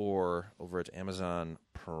 off, or over at Amazon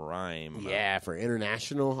Prime. Yeah, for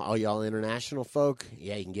international, all y'all international folk,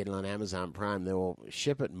 you can get it on Amazon Prime. They will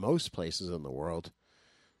ship it most places in the world.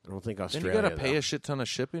 I don't think Australia. Then you got to pay a shit ton of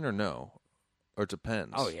shipping, or no? Or it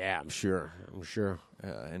depends. Oh yeah, I'm sure.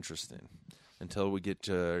 Yeah, interesting. Until we get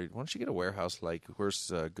to, why don't you get a warehouse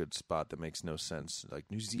where's a good spot that makes no sense? Like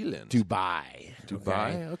New Zealand. Dubai?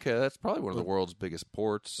 Okay, that's probably one of the world's biggest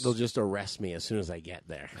ports. They'll just arrest me as soon as I get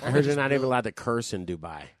there. I heard you're not even allowed to curse in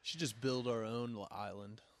Dubai. We should just build our own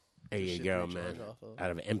island. There you go, man.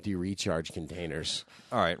 Out of empty recharge containers.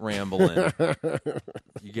 All right, rambling.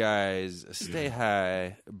 You guys, stay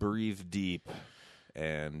high, breathe deep,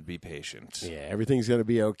 and be patient. Yeah, everything's going to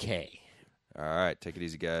be okay. All right, take it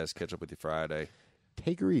easy, guys. Catch up with you Friday.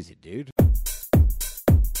 Take her easy, dude.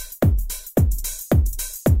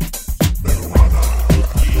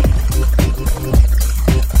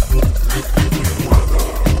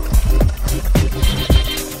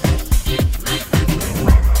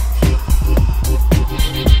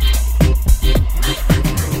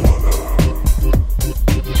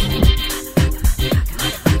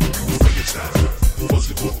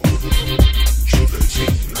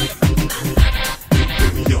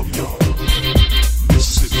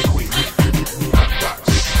 Mississippi Queen.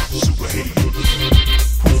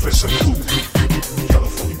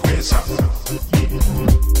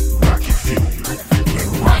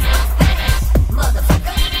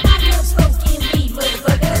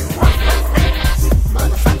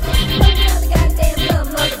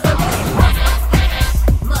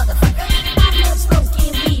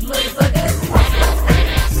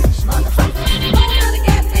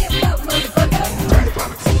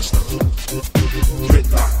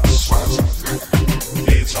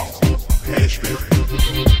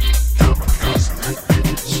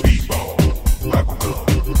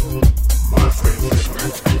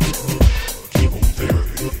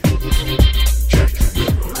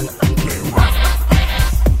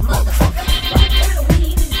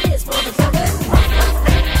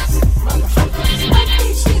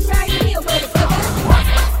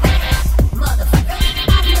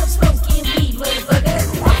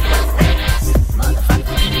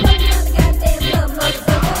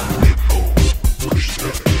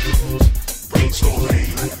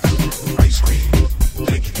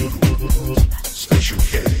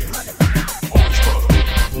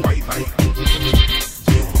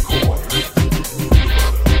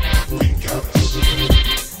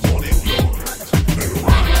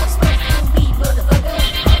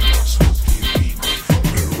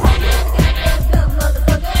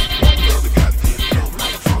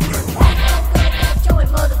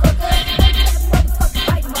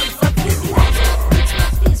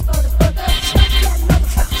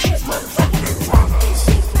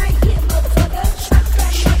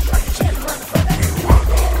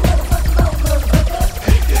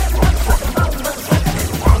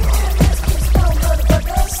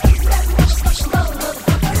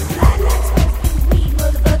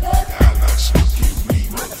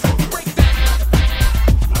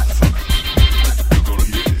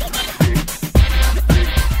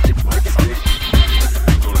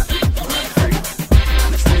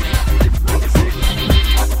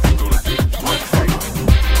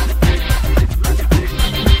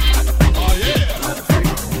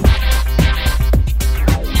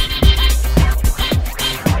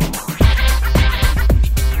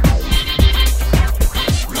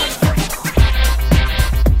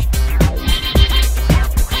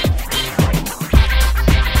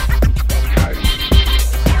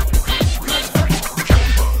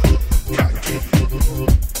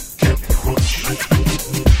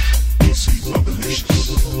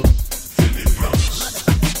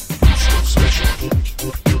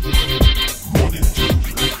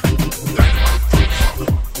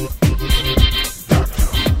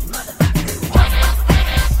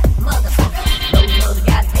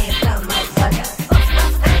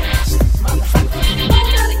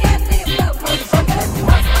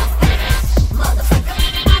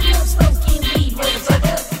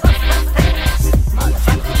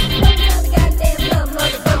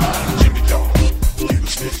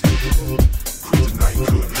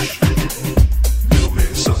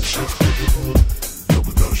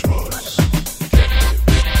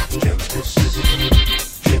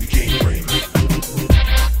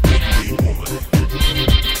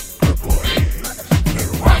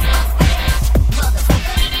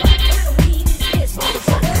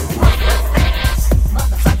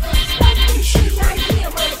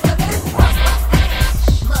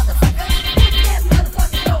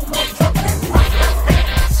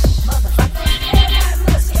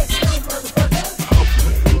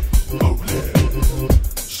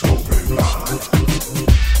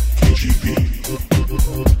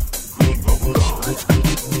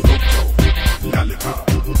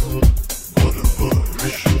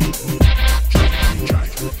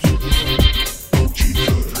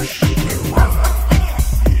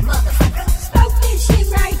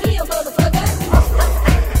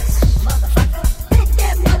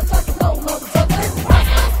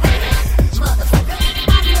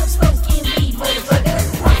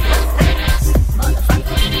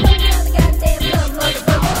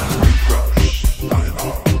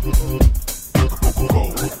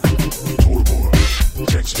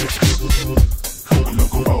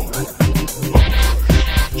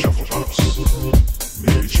 Shuffle bounce.